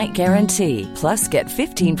 30-night guarantee. Plus, get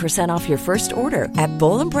 15% off your first order at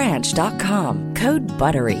bollandbranch.com. Code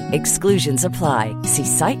BUTTERY. Exclusions apply. See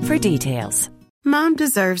site for details. Mom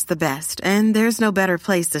deserves the best, and there's no better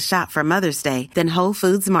place to shop for Mother's Day than Whole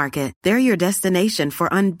Foods Market. They're your destination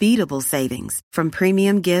for unbeatable savings, from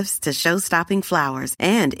premium gifts to show-stopping flowers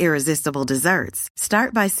and irresistible desserts.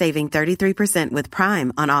 Start by saving 33% with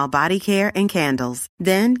Prime on all body care and candles.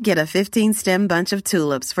 Then get a 15-stem bunch of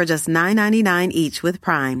tulips for just $9.99 each with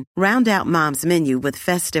Prime. Round out Mom's menu with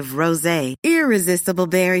festive rosé, irresistible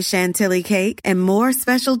berry chantilly cake, and more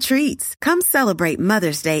special treats. Come celebrate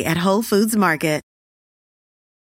Mother's Day at Whole Foods Market.